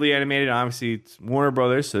creatively animated. Obviously, it's Warner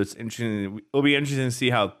Brothers, so it's interesting. It'll be interesting to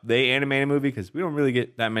see how they animate a movie because we don't really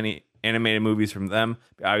get that many animated movies from them.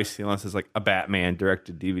 Obviously, unless it's like a Batman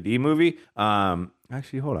directed DVD movie.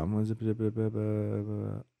 Actually, hold on. What is it?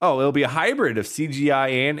 Oh, it'll be a hybrid of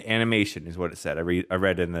CGI and animation, is what it said. I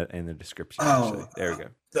read in the description. Actually. There we go.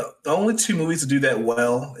 The only two movies to do that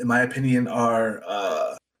well, in my opinion, are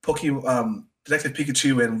Detective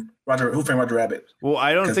Pikachu and Who Framed Roger Rabbit. Well,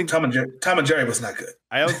 I don't think Tom and Jerry was not good.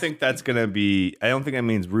 I don't think that's gonna be. I don't think that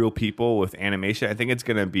means real people with animation. I think it's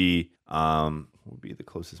gonna be. Will be the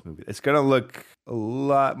closest movie. It's gonna look a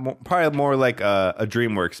lot more, probably more like a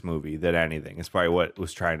DreamWorks movie than anything. It's probably what it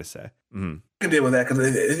was trying to say. Mm-hmm. I can deal with that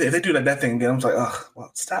because if they do that thing again, I'm just like, oh,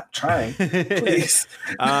 well, stop trying, please.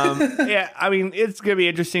 Yeah, I mean, it's gonna be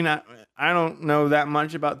interesting. I don't know that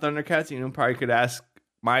much about Thundercats. Probably could ask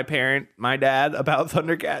my dad about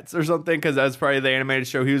Thundercats or something, because that's probably the animated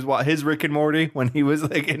show he was his Rick and Morty when he was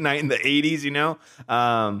like in the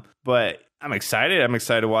 80s. But I'm excited. I'm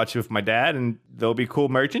excited to watch it with my dad, and there'll be cool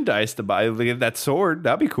merchandise to buy. Look at that sword.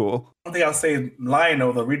 That'd be cool. One thing I'll say,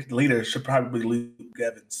 Lion-O, the leader, should probably be Luke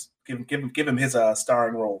Evans. Give him his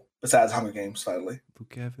starring role besides Hunger Games, finally.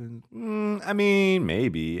 Luke Evans. I mean,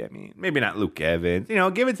 maybe. Maybe not Luke Evans.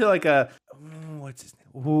 Give it to like a what's his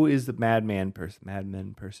name? Who is the Madman person?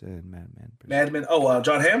 Madman person. Oh,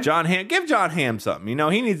 John Hamm. John Hamm. Give John Hamm something.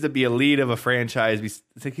 He needs to be a lead of a franchise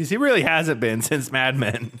because he really hasn't been since Mad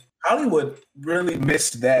Men. Hollywood really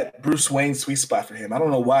missed that Bruce Wayne sweet spot for him. I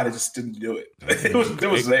don't know why they just didn't do it. It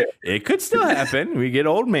was there. It could still happen. We get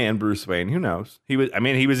old man Bruce Wayne. Who knows? He was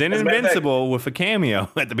in Invincible with a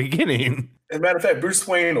cameo at the beginning. As a matter of fact, Bruce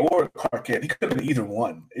Wayne or Clark Kent, he could have been either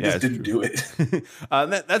one. It just didn't do it.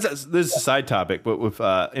 This is a side topic, but with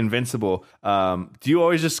Invincible, do you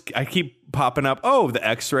always I keep popping up, the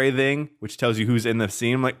X-ray thing, which tells you who's in the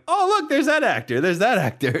scene. I'm like, oh, look, there's that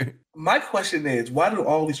actor. My question is, why do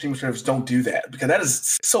all these streaming services don't do that? Because that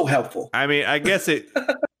is so helpful. I mean, I guess it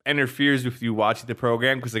interferes with you watching the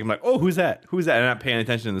program because I'm like, oh, who's that? And I'm not paying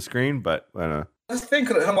attention to the screen, but I don't know. That's the thing,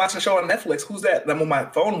 because I'm watching a show on Netflix. Who's that? And I'm on my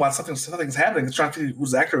phone while something's happening. It's trying to see who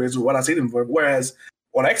the actor is or what I see them for. Whereas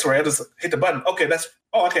on X-Ray, I just hit the button. Okay,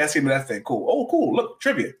 I see him in that thing. Cool. Oh, cool. Look,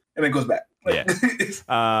 trivia. And then it goes back. Yeah. It's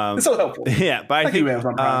so helpful. Yeah, but I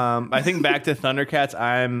think back to Thundercats,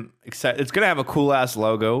 I'm excited. It's going to have a cool ass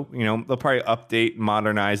logo. They'll probably update,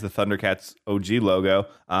 modernize the Thundercats OG logo.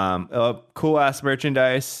 Cool ass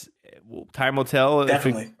merchandise. Time will tell.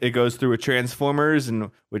 Definitely. If it goes through with Transformers, and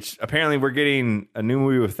which apparently we're getting a new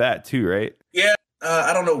movie with that too, right? Yeah.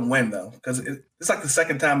 I don't know when though, because it's like the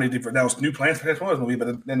second time they did that was new plans for Transformers movie,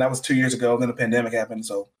 but then that was 2 years ago. Then the pandemic happened,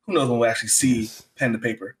 so who knows when we'll actually see pen to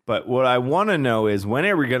paper. But what I want to know is, when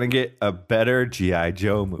are we going to get a better G.I.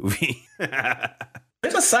 Joe movie?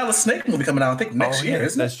 There's a Solid Snake movie coming out, I think next year.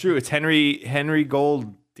 Isn't that's true. It's Henry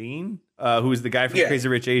Golding, who's the guy from Crazy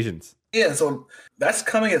Rich Asians. Yeah, so that's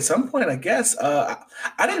coming at some point, I guess. I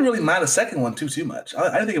didn't really mind the second one too much. I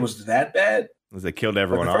didn't think it was that bad. As they killed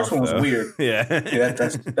everyone the off. first one was weird. Yeah.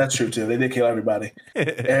 That's true too. They did kill everybody.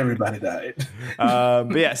 Everybody died.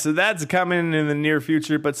 But yeah, so that's coming in the near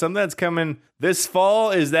future. But something that's coming this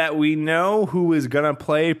fall is that we know who is going to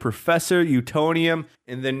play Professor Utonium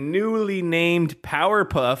in the newly named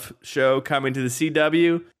Powerpuff show coming to the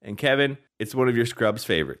CW. And Kevin, it's one of your Scrubs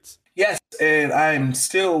favorites. Yes, and I'm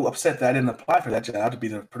still upset that I didn't apply for that job to be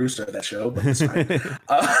the producer of that show, but it's fine.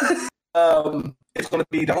 It's going to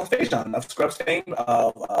be Donald Faison of Scrubs fame,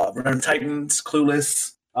 Remember Titans,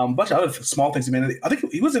 Clueless, a bunch of other small things. I mean, I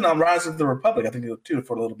think he was in Rise of the Republic. I think too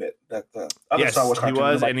for a little bit. That other Yes, Star Wars cartoon. he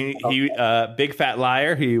was, and he Big Fat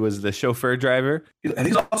Liar. He was the chauffeur driver. And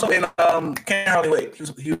he's also in Can't Hardly Wait.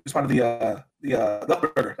 He was part of the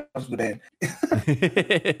Burger. That was the band.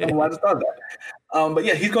 I don't know why I just thought of that. But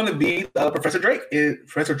yeah, he's going to be Professor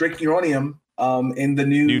Drake Uronium in the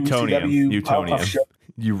new CW Powerpuff show.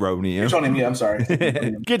 Uronium. Uronium, yeah, I'm sorry.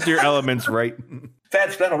 Get your elements right.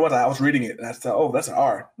 Fat Splatter was I was reading it and I thought, oh, that's an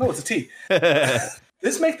R. No, it's a T.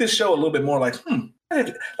 This makes this show a little bit more like,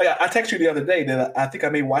 Like I texted you the other day that I think I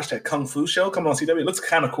may watch that Kung Fu show coming on CW. It looks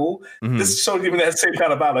kind of cool. Mm-hmm. This show giving me that same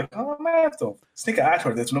kind of vibe. Like, oh man, I have to sneak an eye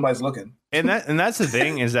toward this when nobody's looking. And that's the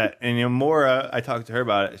thing is that, and Maura, I talked to her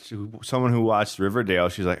about it. Someone who watched Riverdale,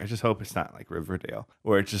 she's like, I just hope it's not like Riverdale,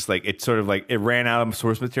 where it's just like it's sort of like it ran out of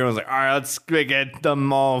source material. I was like, all right, let's get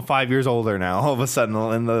them all 5 years older now. All of a sudden,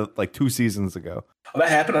 in the like 2 seasons ago. Oh, that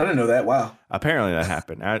happened? I didn't know that. Wow. Apparently that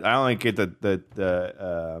happened. I only get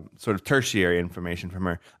the sort of tertiary information from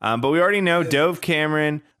her. But we already know Dove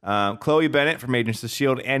Cameron, Chloe Bennett from Agents of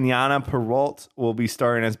S.H.I.E.L.D., and Yana Perrault will be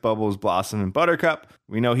starring as Bubbles, Blossom, and Buttercup.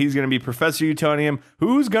 We know he's going to be Professor Utonium.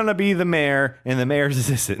 Who's going to be the mayor and the mayor's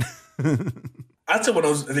assistant? I'd say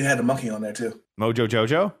they had a monkey on there too. Mojo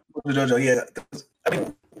Jojo? Mojo Jojo, yeah. I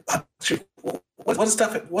mean, shoot. What's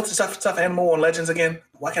the stuffed animal on Legends again?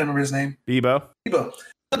 Why can't I remember his name? Bebo. Bebo.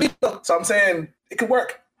 So I'm saying it could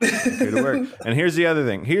work. Could work. And here's the other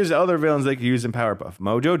thing. Here's the other villains they could use in Powerpuff.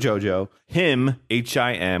 Mojo Jojo, him,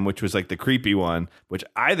 H-I-M, which was like the creepy one, which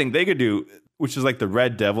I think they could do, which is like the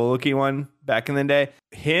Red Devil looking one back in the day.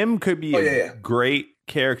 Him could be a great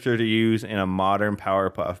character to use in a modern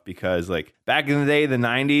Powerpuff because like back in the day, the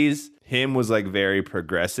 90s, him was like very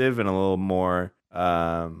progressive and a little more,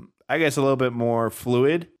 I guess a little bit more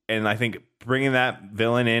fluid. And I think bringing that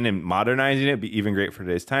villain in and modernizing it would be even great for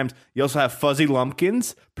today's times. You also have Fuzzy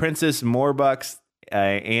Lumpkins, Princess Morbucks,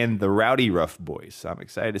 and the Rowdy Rough Boys. So I'm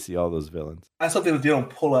excited to see all those villains. I still think they don't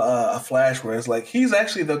pull a Flash where it's like, he's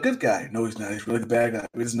actually the good guy. No, he's not. He's really the bad guy.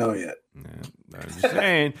 We just know it yet. Yeah, I'm just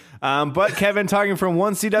saying. But Kevin, talking from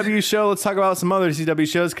one CW show, let's talk about some other CW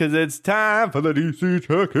shows because it's time for the DC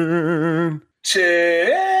Check-In.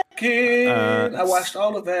 Check-In. I watched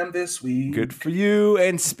all of them this week. Good for you.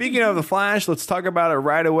 And speaking of The Flash, let's talk about it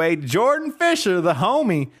right away. Jordan Fisher, the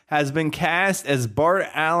homie, has been cast as Bart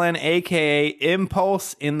Allen, a.k.a.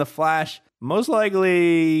 Impulse in The Flash. Most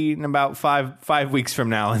likely in about five weeks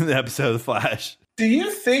from now in the episode of The Flash. Do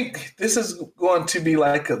you think this is going to be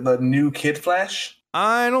like the new Kid Flash?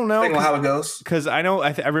 I don't know. Depending on how it goes. Because I know,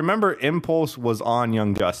 I remember Impulse was on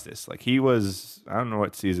Young Justice. Like he was, I don't know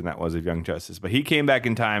what season that was of Young Justice, but he came back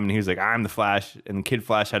in time and he was like, I'm the Flash. And Kid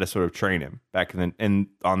Flash had to sort of train him back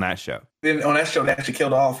on that show. Then on that show, they actually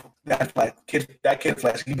killed off that Kid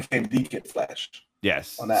Flash. He became the Kid Flash.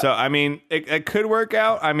 Yes. So, I mean, it could work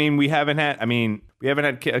out. I mean, we haven't had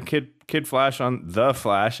a Kid Flash on The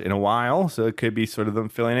Flash in a while. So it could be sort of them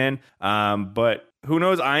filling in. But who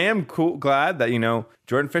knows? I am glad that,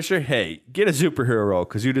 Jordan Fisher, hey, get a superhero role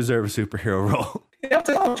because you deserve a superhero role. Yeah, I was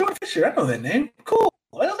like, oh, Jordan Fisher, I know that name. Cool.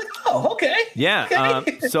 I was like, oh, okay. Yeah.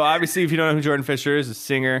 Okay. So obviously, if you don't know who Jordan Fisher is, a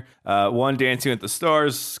singer, won Dancing with the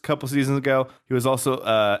Stars a couple seasons ago. He was also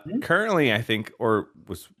currently, I think, or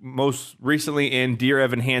was most recently in Dear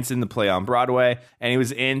Evan Hansen, the play on Broadway. And he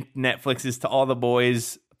was in Netflix's To All the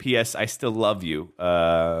Boys, P.S. I Still Love You,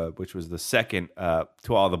 which was the second To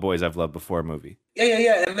All the Boys I've Loved Before movie.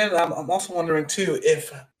 Yeah. And then I'm also wondering, too,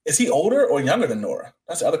 is he older or younger than Nora?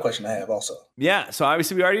 That's the other question I have also. Yeah, so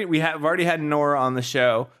obviously we have already had Nora on the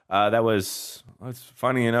show. That was, it's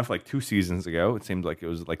funny enough, like 2 seasons ago. It seemed like it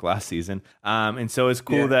was like last season. And so it's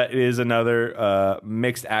cool that it is another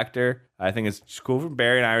mixed actor. I think it's cool for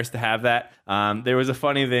Barry and Iris to have that. There was a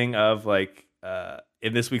funny thing of like,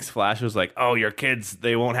 in this week's Flash, it was like, oh, your kids,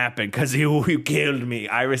 they won't happen because you killed me.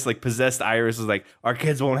 Iris, like possessed Iris was like, our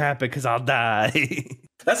kids won't happen because I'll die.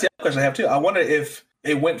 That's the other question I have too. I wonder if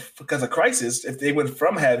it went because of Crisis, if they went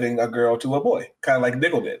from having a girl to a boy, kind of like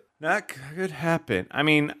Diggle did. That could happen. I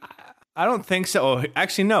mean, I don't think so. Oh,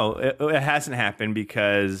 actually, no, it hasn't happened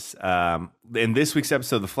because in this week's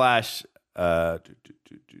episode of The Flash,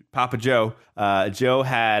 Papa Joe. Joe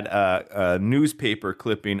had a newspaper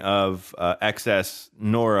clipping of XS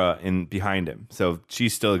Nora behind him, so she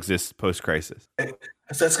still exists post crisis.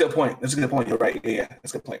 That's a good point. That's a good point. You're right. Yeah,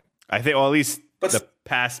 that's a good point. I think, well, at least the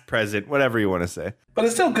past, present, whatever you want to say. But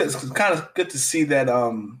it's still good. It's kind of good to see that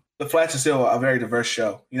the Flash is still a very diverse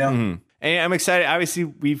show. You know. Mm-hmm. And I'm excited. Obviously,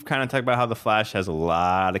 we've kind of talked about how the Flash has a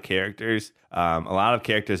lot of characters. A lot of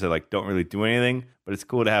characters that like don't really do anything, but it's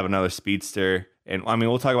cool to have another speedster. And I mean,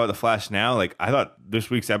 we'll talk about the Flash now. Like, I thought this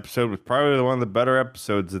week's episode was probably one of the better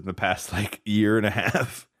episodes in the past like year and a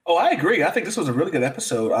half. Oh, I agree. I think this was a really good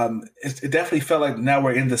episode. It definitely felt like now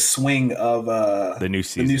we're in the swing of the new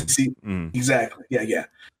season. Exactly. Yeah.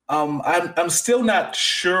 I'm still not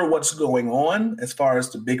sure what's going on as far as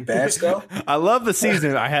the big bads go. I love the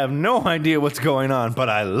season. I have no idea what's going on, but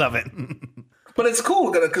I love it. But it's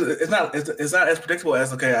cool because it's not as predictable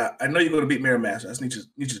as, okay, I know you're going to beat Mirror Master. I just need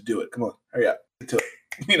you to do it. Come on, hurry up, get to it.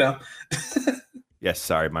 You know. Yes,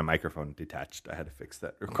 sorry, my microphone detached. I had to fix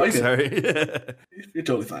that real quick. Sorry. You're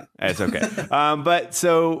totally fine. It's okay. But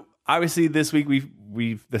so obviously this week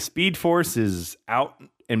we've the Speed Force is out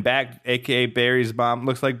and back, aka Barry's mom.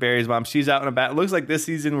 Looks like Barry's mom. She's out and about. Looks like this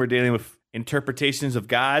season we're dealing with interpretations of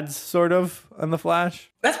gods, sort of, on the Flash.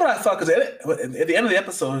 That's what I thought. Because at the end of the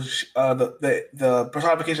episode, the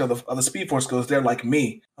personification of the Speed Force goes, "They're like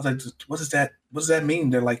me." I was like, "What does that? What does that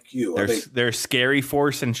mean? They're like you?" They're scary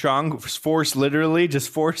force and strong force, literally just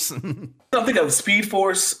force. I'm thinking of Speed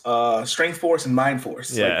Force, Strength Force, and Mind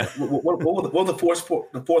Force. Yeah. Like, what were the force?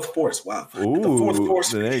 The fourth force. Wow. Ooh, the fourth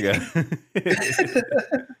force. There you go.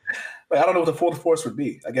 I don't know what the fourth force would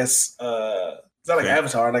be. I guess it's not like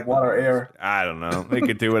Avatar, like water, air. I don't know. They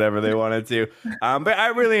could do whatever they wanted to. But I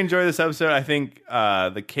really enjoy this episode. I think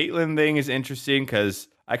the Caitlin thing is interesting because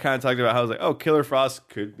I kind of talked about how I was like, oh, Killer Frost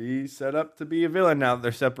could be set up to be a villain now that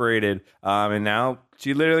they're separated. And now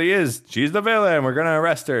she literally is. She's the villain. We're going to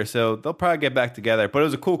arrest her. So they'll probably get back together. But it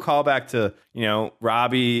was a cool callback to,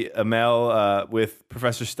 Robbie Amell with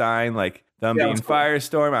Professor Stein, like them being cool.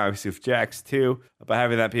 Firestorm, obviously with Jax too. But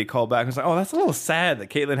having that be a callback, I was like, oh, that's a little sad that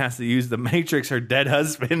Caitlin has to use the Matrix her dead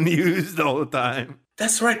husband used all the time.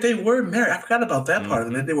 That's right. They were married. I forgot about that part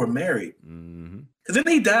of it. They were married. Because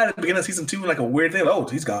then he died at the beginning of season 2, like a weird thing. Oh,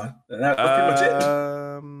 he's gone. And that was pretty much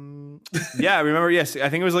it. Yeah, I remember. Yes, I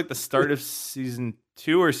think it was like the start of season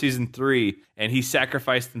 2 or season 3, and he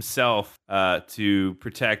sacrificed himself to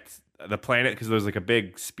protect the planet because there was like a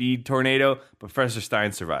big speed tornado. But Professor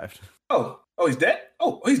Stein survived. Oh, he's dead?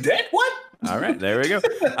 Oh, he's dead? What? All right, there we go.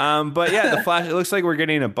 But yeah, the Flash. It looks like we're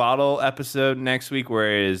getting a bottle episode next week,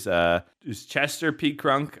 where is Chester P.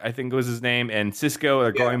 Crunk, I think was his name, and Cisco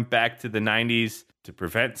are going back to the 90s to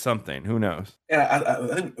prevent something. Who knows? Yeah,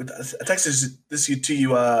 I think I texted this to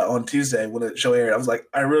you on Tuesday when the show aired. I was like,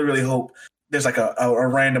 I really, really hope there's like a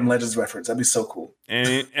random Legends reference. That'd be so cool.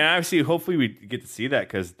 And obviously, hopefully we get to see that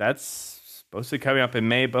because that's supposed to be coming up in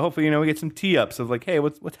May. But hopefully, we get some tee-ups of like, hey,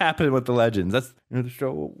 what's happening with the Legends? That's the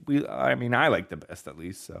show I like the best at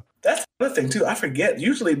least. So that's another thing too. I forget.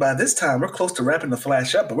 Usually by this time we're close to wrapping the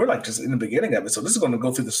Flash up, but we're like just in the beginning of it. So this is going to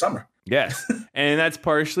go through the summer. Yes, and that's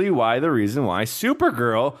partially the reason why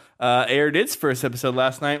Supergirl aired its first episode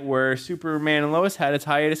last night, where Superman and Lois had its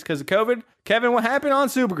hiatus because of COVID. Kevin, what happened on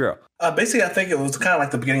Supergirl? Basically, I think it was kind of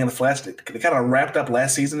like the beginning of the Flash. They kind of wrapped up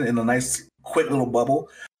last season in a nice, quick little bubble.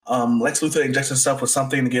 Lex Luthor injects himself with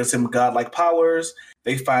something that gives him godlike powers.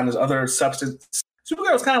 They find this other substance.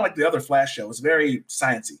 Supergirl is kind of like the other Flash show. It's very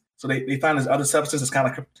sciencey. So they find this other substance that's kind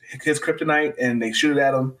of like his kryptonite, and they shoot it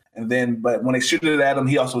at him. But when they shoot it at him,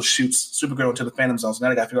 he also shoots Supergirl into the Phantom Zone. So now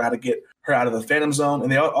they got to figure out how to get her out of the Phantom Zone.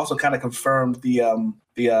 And they also kind of confirmed the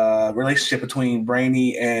relationship between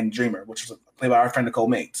Brainy and Dreamer, which was played by our friend Nicole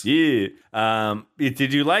Mates. Yeah.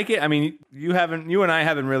 Did you like it? I mean, you and I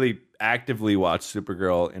haven't really actively watched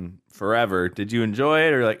Supergirl in forever. Did you enjoy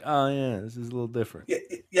it, or like, oh yeah, this is a little different?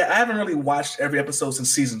 Yeah. I haven't really watched every episode since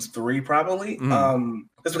season 3, probably.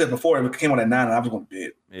 That's because before it came on at 9, and I was going to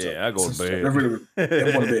bed. Yeah, I go to bed. I really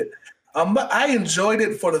going to bed. But I enjoyed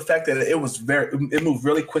it for the fact that it moved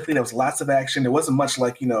really quickly. There was lots of action. There wasn't much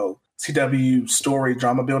like CW story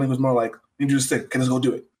drama building. It was more like, you do this thing, okay, let's go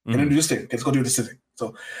do it. And then do this thing, okay, let's go do this thing.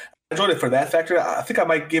 So I enjoyed it for that factor. I think I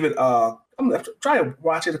might give it. I'm gonna try to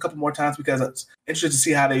watch it a couple more times because it's interesting to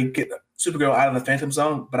see how they get Supergirl out of the Phantom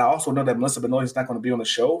Zone. But I also know that Melissa Benoist is not going to be on the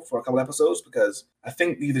show for a couple episodes because I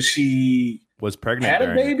think either she was pregnant, had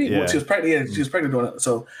a baby, or she was pregnant. Yeah, she was pregnant doing it.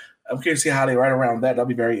 So I'm curious to see how they write around that. That'll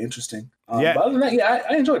be very interesting. But other than that,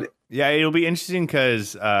 I enjoyed it. Yeah, it'll be interesting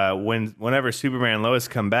because whenever Superman and Lois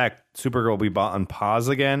come back, Supergirl will be on pause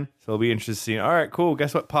again. So it'll be interesting. All right, cool.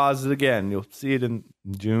 Guess what? Pause it again. You'll see it in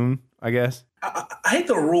June, I guess. I hate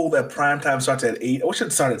the rule that primetime starts at 8. I wish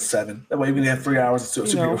it started at 7. That way we can have 3 hours of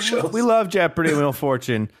superhero shows. We love Jeopardy and Wheel of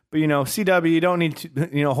Fortune, but CW, you don't need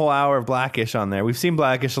a whole hour of Blackish on there. We've seen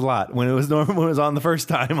Blackish a lot when it was on the first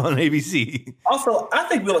time on ABC. Also, I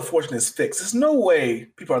think Wheel of Fortune is fixed. There's no way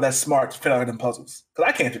people are that smart to figure out them puzzles because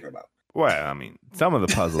I can't figure them out. Well, I mean, some of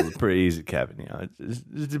the puzzles are pretty easy, Kevin.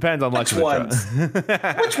 It depends on which ones.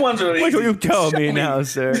 Which ones are easy? Which you tell me now,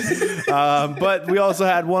 sir. But we also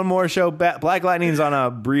had one more show. Black Lightning's on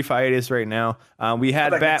a brief hiatus right now. We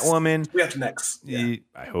had Batwoman. We have to next. Yeah.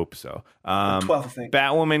 I hope so. 12th, I think.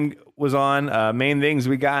 Batwoman was on. Main things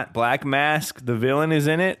we got: Black Mask. The villain is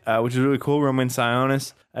in it, which is really cool. Roman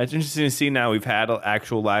Sionis. It's interesting to see now we've had an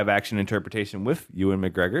actual live action interpretation with Ewan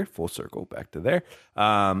McGregor, full circle back to there,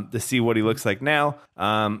 to see what he looks like now.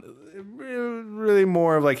 Really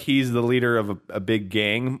more of like he's the leader of a big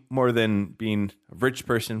gang more than being a rich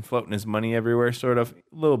person floating his money everywhere, sort of.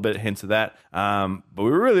 A little bit hints of that. But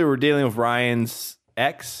we really were dealing with Ryan's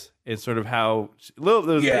ex. It's sort of how it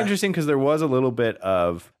was interesting because there was a little bit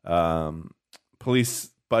of police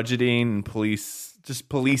budgeting and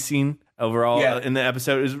policing overall in the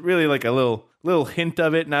episode. It was really like a little hint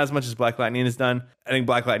of it, not as much as Black Lightning has done. I think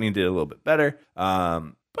Black Lightning did a little bit better. But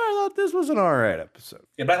I thought this was an all right episode.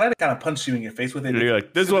 Yeah, Black Lightning kind of punched you in your face with it. You're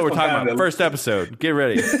like, this is what we're talking about. First episode. Get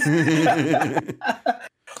ready. If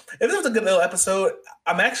this was a good little episode,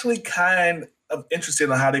 I'm actually kind of interested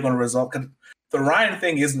in how they're going to resolve. Because the Ryan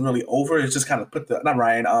thing isn't really over. It's just kind of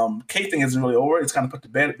Kate thing isn't really over. It's kind of put to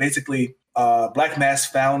bed. Basically, Black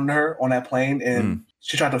Mask found her on that plane and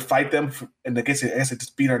she tried to fight them. And I guess it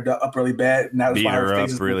just beat her up really bad. Now beat her up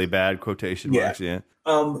really bad, quotation marks, yeah.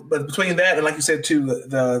 But between that and like you said too,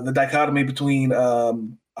 the dichotomy between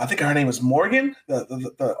I think her name is Morgan,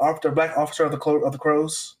 the black officer of the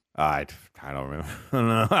Crows. I don't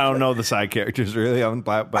remember. I don't know the side characters really. I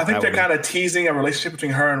think they're kind of teasing a relationship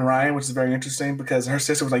between her and Ryan, which is very interesting because her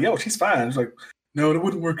sister was like, "Yo, she's fine." She's like, "No, it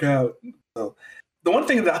wouldn't work out." So the one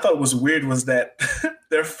thing that I thought was weird was that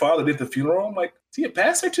their father did the funeral. I'm like, is he a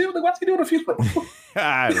pastor too? Like, what's he doing a funeral?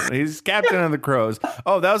 He's captain of the Crows.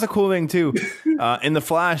 Oh, that was a cool thing too. In the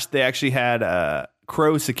Flash, they actually had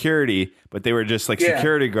Crow security, but they were just like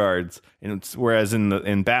security guards. And whereas in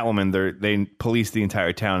Batwoman, they police the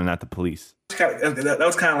entire town and not the police. That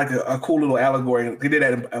was kind of like a cool little allegory. They did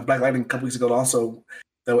that in Black Lightning a couple weeks ago. Also,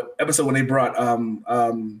 the episode when they brought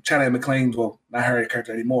China McClain, well, not her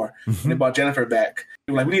character anymore, and they brought Jennifer back.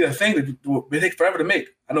 They were like, we need a thing that it take forever to make.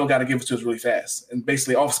 I know a guy to give it to us really fast. And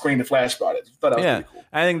basically off screen, the Flash brought it. I thought that was pretty cool.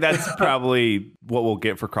 I think that's probably what we'll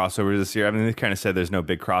get for crossovers this year. I mean, they kind of said there's no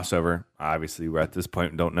big crossover. Obviously, we're at this point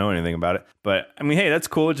and don't know anything about it. But I mean, hey, that's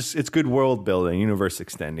cool. It's good world building, universe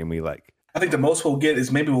extending. We like. I think the most we'll get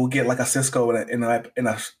is maybe we'll get like a Cisco in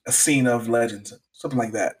a scene of Legends, something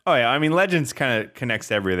like that. Oh yeah, I mean Legends kind of connects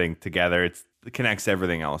everything together. It connects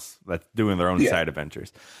everything else that's doing their own side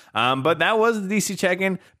adventures. But that was the DC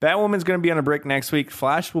check-in. Batwoman's going to be on a break next week.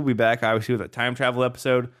 Flash will be back, obviously, with a time travel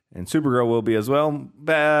episode, and Supergirl will be as well.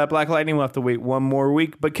 Black Lightning will have to wait one more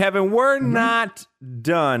week. But Kevin, we're not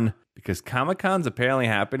done because Comic-Con's apparently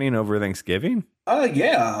happening over Thanksgiving.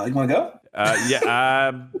 Yeah, you want to go?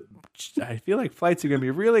 I feel like flights are going to be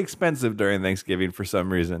really expensive during Thanksgiving for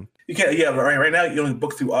some reason. You can't. Yeah, right now you only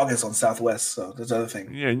book through August on Southwest, so there's other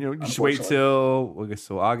thing. Yeah, just wait till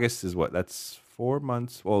so August is what? That's 4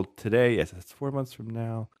 months. Well, today, yes, that's 4 months from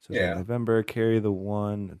now. So November, carry the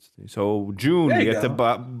one. So June, we get to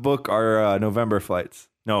book our November flights.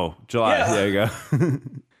 No, July. Yeah. There you go.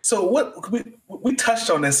 So what we touched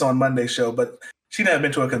on this on Monday's show, but she never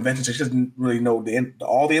been to a convention, so she doesn't really know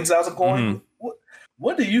all the ins and outs of going. Mm-hmm.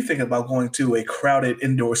 What do you think about going to a crowded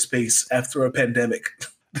indoor space after a pandemic?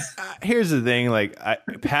 Here's the thing, like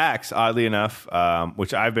PAX, oddly enough,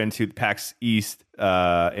 which I've been to, PAX East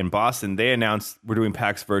in Boston, they announced we're doing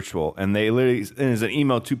PAX virtual, and they literally, there's an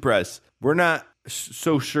email to press. We're not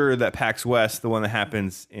so sure that PAX West, the one that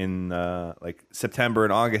happens in like September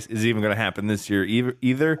and August, is even going to happen this year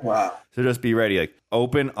either. Wow. So just be ready, like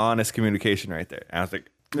open, honest communication right there. And I was like,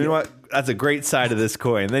 you know what? That's a great side of this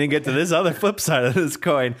coin. Then you get to this other flip side of this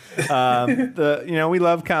coin. We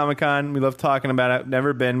love Comic-Con. We love talking about it.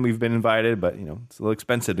 Never been. We've been invited, but it's a little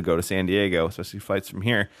expensive to go to San Diego, especially flights from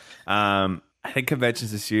here. I think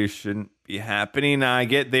conventions this year shouldn't be happening. I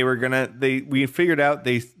get we figured out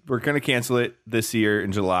they were gonna cancel it this year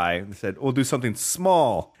in July. They said we'll do something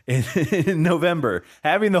small in November.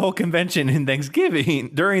 Having the whole convention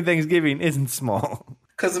during Thanksgiving isn't small.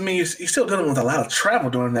 Because, I mean, you're still dealing with a lot of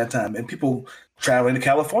travel during that time, and people traveling to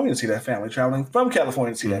California to see that family, traveling from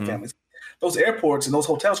California to see that family. Those airports and those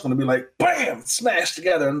hotels are going to be like, bam, smashed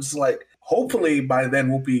together. And it's like, hopefully by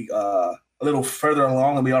then we'll be a little further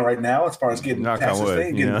along than we are right now as far as getting past this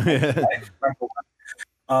thing.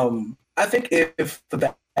 I think if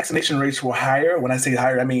the vaccination rates were higher, when I say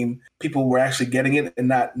higher, I mean people were actually getting it and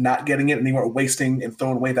not getting it, and they weren't wasting and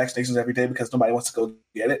throwing away vaccinations every day because nobody wants to go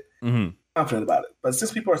get it. Mm-hmm. Confident about it. But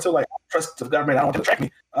since people are still like, I trust the government, I don't want to track me.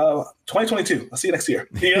 2022. I'll see you next year.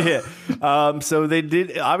 Yeah. So they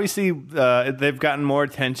did, obviously, they've gotten more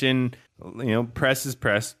attention. Press is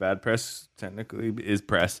press. Bad press technically is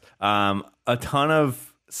press. A ton of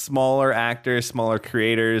smaller actors, smaller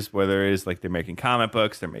creators, whether it is like they're making comic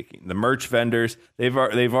books, they're making the merch vendors. They've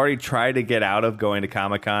already tried to get out of going to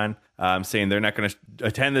Comic-Con, saying they're not going to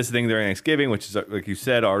attend this thing during Thanksgiving, which is, like you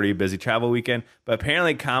said, already a busy travel weekend. But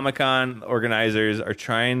apparently Comic-Con organizers are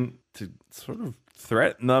trying to sort of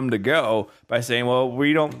threaten them to go by saying, well,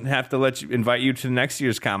 we don't have to invite you to next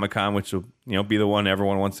year's Comic-Con, which will be the one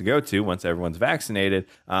everyone wants to go to once everyone's vaccinated,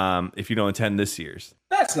 if you don't attend this year's.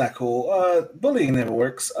 That's not cool. Bullying never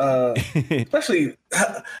works, especially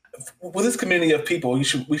with this community of people. We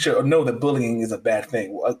should know that bullying is a bad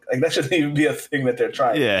thing. Like that shouldn't even be a thing that they're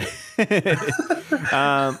trying. Yeah.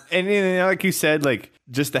 And like you said, like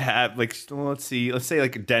just to have let's say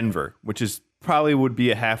like Denver, which is probably would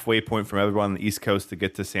be a halfway point from everyone on the East Coast to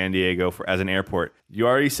get to San Diego as an airport. You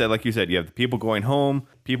already said, like you said, you have the people going home,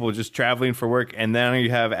 people just traveling for work, and then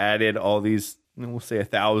you have added all these, we'll say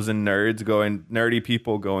 1,000 nerdy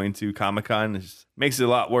people going to Comic-Con. It just makes it a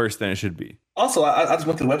lot worse than it should be. Also, I just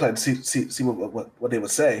went to the website to see what they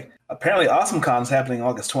would say. Apparently, AwesomeCon is happening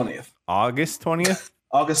August 20th. August 20th?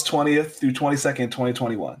 August 20th through 22nd,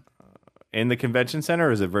 2021. In the convention center,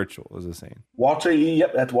 or is it virtual? Is it saying? Walter E.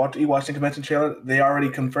 Yep, at the Walter E. Washington Convention Trailer. They already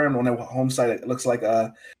confirmed on their home site. It looks like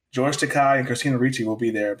George Takei and Christina Ricci will be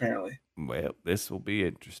there, apparently. Well, this will be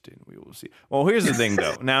interesting. We will see. Well, here's the thing,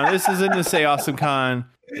 though. Now, this isn't to say AwesomeCon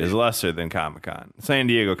is lesser than Comic-Con. San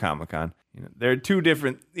Diego Comic-Con. There are two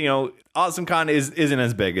different, AwesomeCon isn't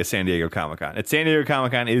as big as San Diego Comic-Con. At San Diego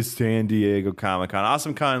Comic-Con is San Diego Comic-Con.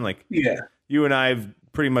 AwesomeCon, you and I have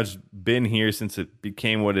pretty much been here since it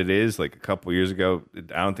became what it is, like a couple years ago.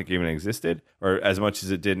 I don't think it even existed, or as much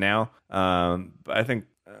as it did now. But I think,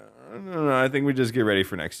 I don't know, I think we just get ready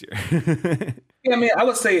for next year. Yeah, I mean, I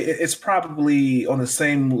would say it's probably on the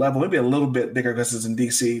same level, maybe a little bit bigger because it's in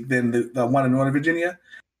DC than the one in Northern Virginia,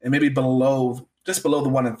 and maybe just below the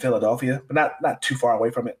one in Philadelphia, but not too far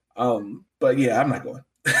away from it. But yeah, I'm not going.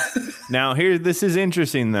 Now, this is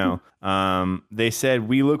interesting, though. They said,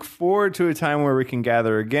 we look forward to a time where we can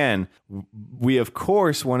gather again. We, of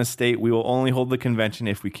course, want to state we will only hold the convention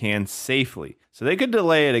if we can safely. So they could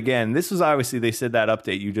delay it again. This was obviously, they said that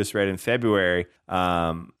update you just read in February.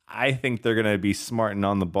 I think they're going to be smart and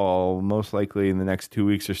on the ball most likely in the next 2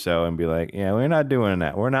 weeks or so and be like, yeah, we're not doing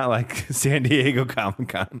that. We're not like San Diego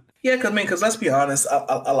Comic-Con. Yeah, because let's be honest,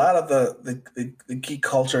 a lot of the geek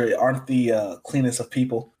culture aren't the cleanest of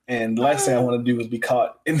people. And the last thing I want to do is be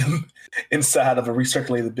caught inside of a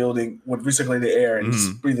recirculated building with recirculated air and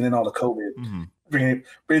just breathing in all the COVID. Mm-hmm.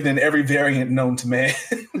 Breathing in every variant known to man.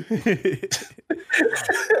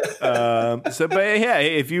 But yeah,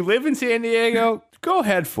 if you live in San Diego, go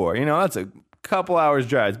ahead for it. That's a couple hours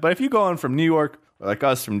drive. But if you go on from New York, or like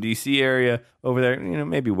us from DC area over there,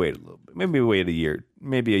 maybe wait a little bit. Maybe wait a year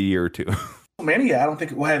or two. I don't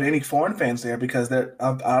think we'll have any foreign fans there because I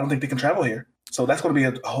don't think they can travel here. So that's going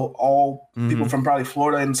to be all people from probably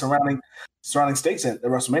Florida and surrounding states at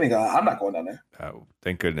WrestleMania. I'm not going down there. Oh,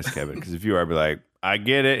 thank goodness, Kevin. Because if you are, I'd be like, I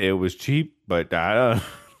get it. It was cheap, but I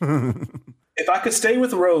don't. If I could stay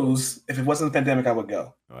with Rose, if it wasn't the pandemic, I would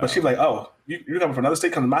go. Wow. But she's like, "Oh, you're coming from another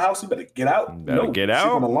state, come to my house. You better get out. Get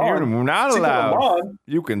out. You're not allowed.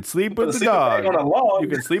 You can sleep with the dog. You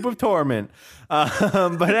can sleep with Torment."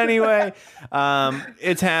 But anyway,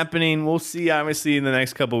 it's happening. We'll see. Obviously, in the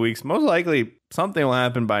next couple of weeks, most likely something will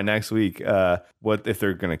happen by next week. What if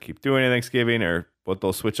they're going to keep doing it Thanksgiving or what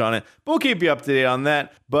they'll switch on it. But we'll keep you up to date on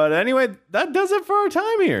that. But anyway, that does it for our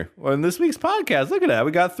time here on this week's podcast. Look at that.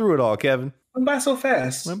 We got through it all, Kevin. Went by so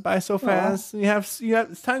fast. You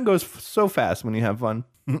have time goes so fast when you have fun.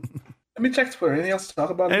 Let me check Twitter. Anything else to talk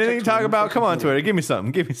about? Anything to talk about? Come on, Twitter. Give me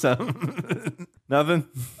something. Nothing?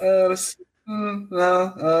 No.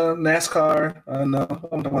 NASCAR. No, I'm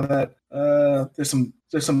talking about that.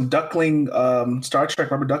 There's some Duckling Star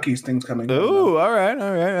Trek rubber duckies things coming. Ooh, all right.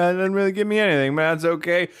 That didn't really give me anything, but that's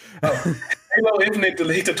okay. Halo Infinite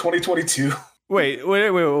delayed to 2022. Wait.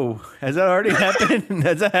 Has that already happened?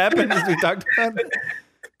 Has that happened as we talked about?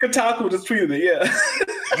 Kotaku just tweeted it, yeah.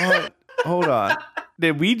 Hold on.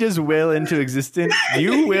 Did we just will into existence?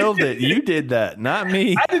 You willed it. You did that, not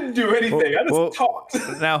me. I didn't do anything. I just talked.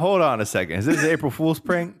 Now, hold on a second. Is this April Fool's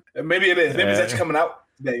prank? Maybe it is. Maybe it's actually coming out.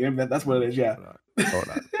 Yeah, that's what it is. Yeah. Hold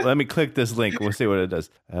on. Let me click this link. We'll see what it does.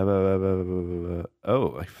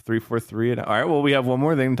 343. All right. Well, we have one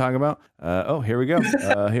more thing to talk about. Here we go.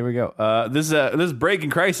 This is Breaking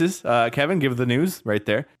Crisis. Kevin, give the news right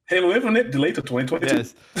there. Halo Infinite delayed to 2022.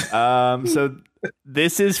 Yes. So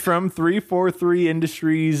this is from 343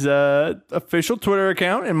 Industries official Twitter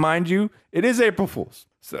account, and mind you, it is April Fool's.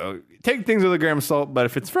 So take things with a grain of salt, but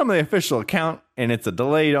if it's from the official account and it's a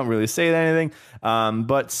delay, you don't really say anything.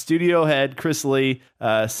 But studio head Chris Lee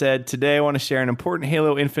said, today I want to share an important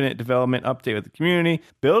Halo Infinite development update with the community.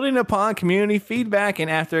 Building upon community feedback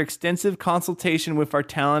and after extensive consultation with our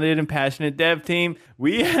talented and passionate dev team,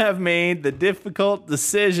 we have made the difficult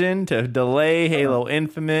decision to delay Halo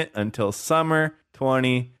Infinite until summer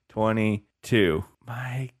 2022.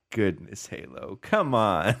 My goodness, Halo. Come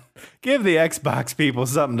on. Give the Xbox people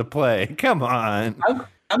something to play. Come on.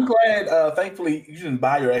 I'm glad, thankfully, you didn't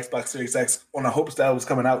buy your Xbox Series X on the hopes that it was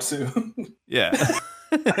coming out soon. Yeah.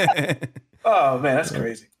 Oh, man, that's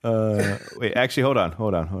crazy. Wait, actually, hold on.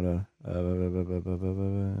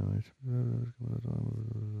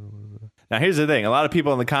 Now, here's the thing. A lot of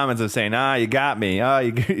people in the comments are saying, you got me.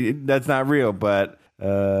 That's not real, but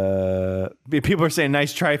people are saying,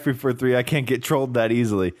 nice try, 343. I can't get trolled that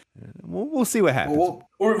easily. We'll see what happens.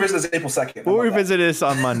 We'll revisit this April 2nd. We'll revisit this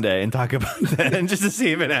on Monday and talk about that, and just to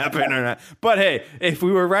see if it happened or not. But hey, if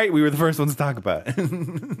we were right, we were the first ones to talk about it.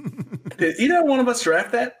 Did either one of us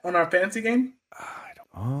draft that on our fantasy game?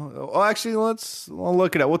 Actually, we'll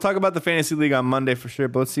look it up. We'll talk about the Fantasy League on Monday for sure,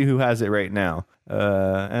 but let's see who has it right now.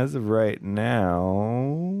 As of right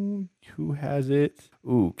now, who has it?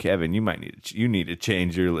 Ooh, Kevin, you need to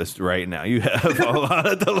change your list right now. You have a lot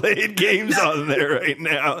of delayed games on there right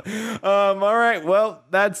now. All right, well,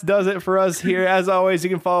 that does it for us here. As always, you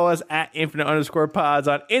can follow us at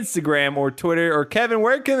Infinite_Pods on Instagram or Twitter. Or Kevin,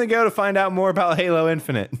 where can they go to find out more about Halo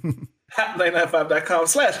Infinite?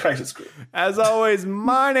 Hot995.com/Crisis Group. As always,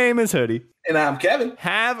 my name is Hoodie. And I'm Kevin.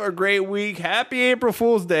 Have a great week. Happy April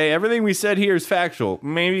Fool's Day. Everything we said here is factual,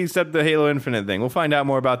 maybe except the Halo Infinite thing. We'll find out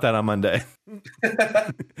more about that on Monday.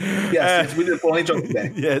 Yes, we did a funny joke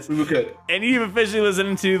today. Yes. We were good. And you've officially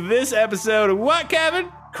listened to this episode of what, Kevin?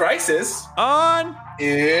 Crisis on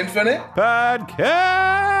Infinite Podcast.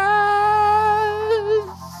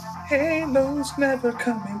 Halo's never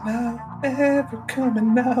coming out, never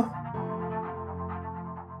coming out.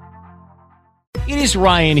 It is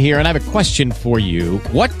Ryan here, and I have a question for you.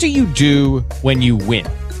 What do you do when you win?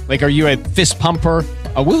 Like, are you a fist pumper,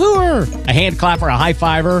 a woohooer, a hand clapper, a high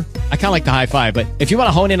fiver? I kind of like the high five, but if you want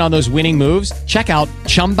to hone in on those winning moves, check out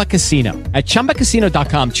Chumba Casino. At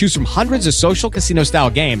ChumbaCasino.com, choose from hundreds of social casino-style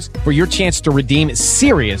games for your chance to redeem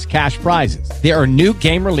serious cash prizes. There are new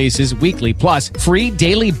game releases weekly, plus free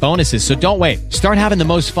daily bonuses, so don't wait. Start having the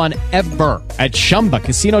most fun ever at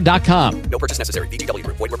ChumbaCasino.com. No purchase necessary. VGW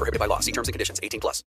Group. Void where prohibited by law. See terms and conditions. 18+.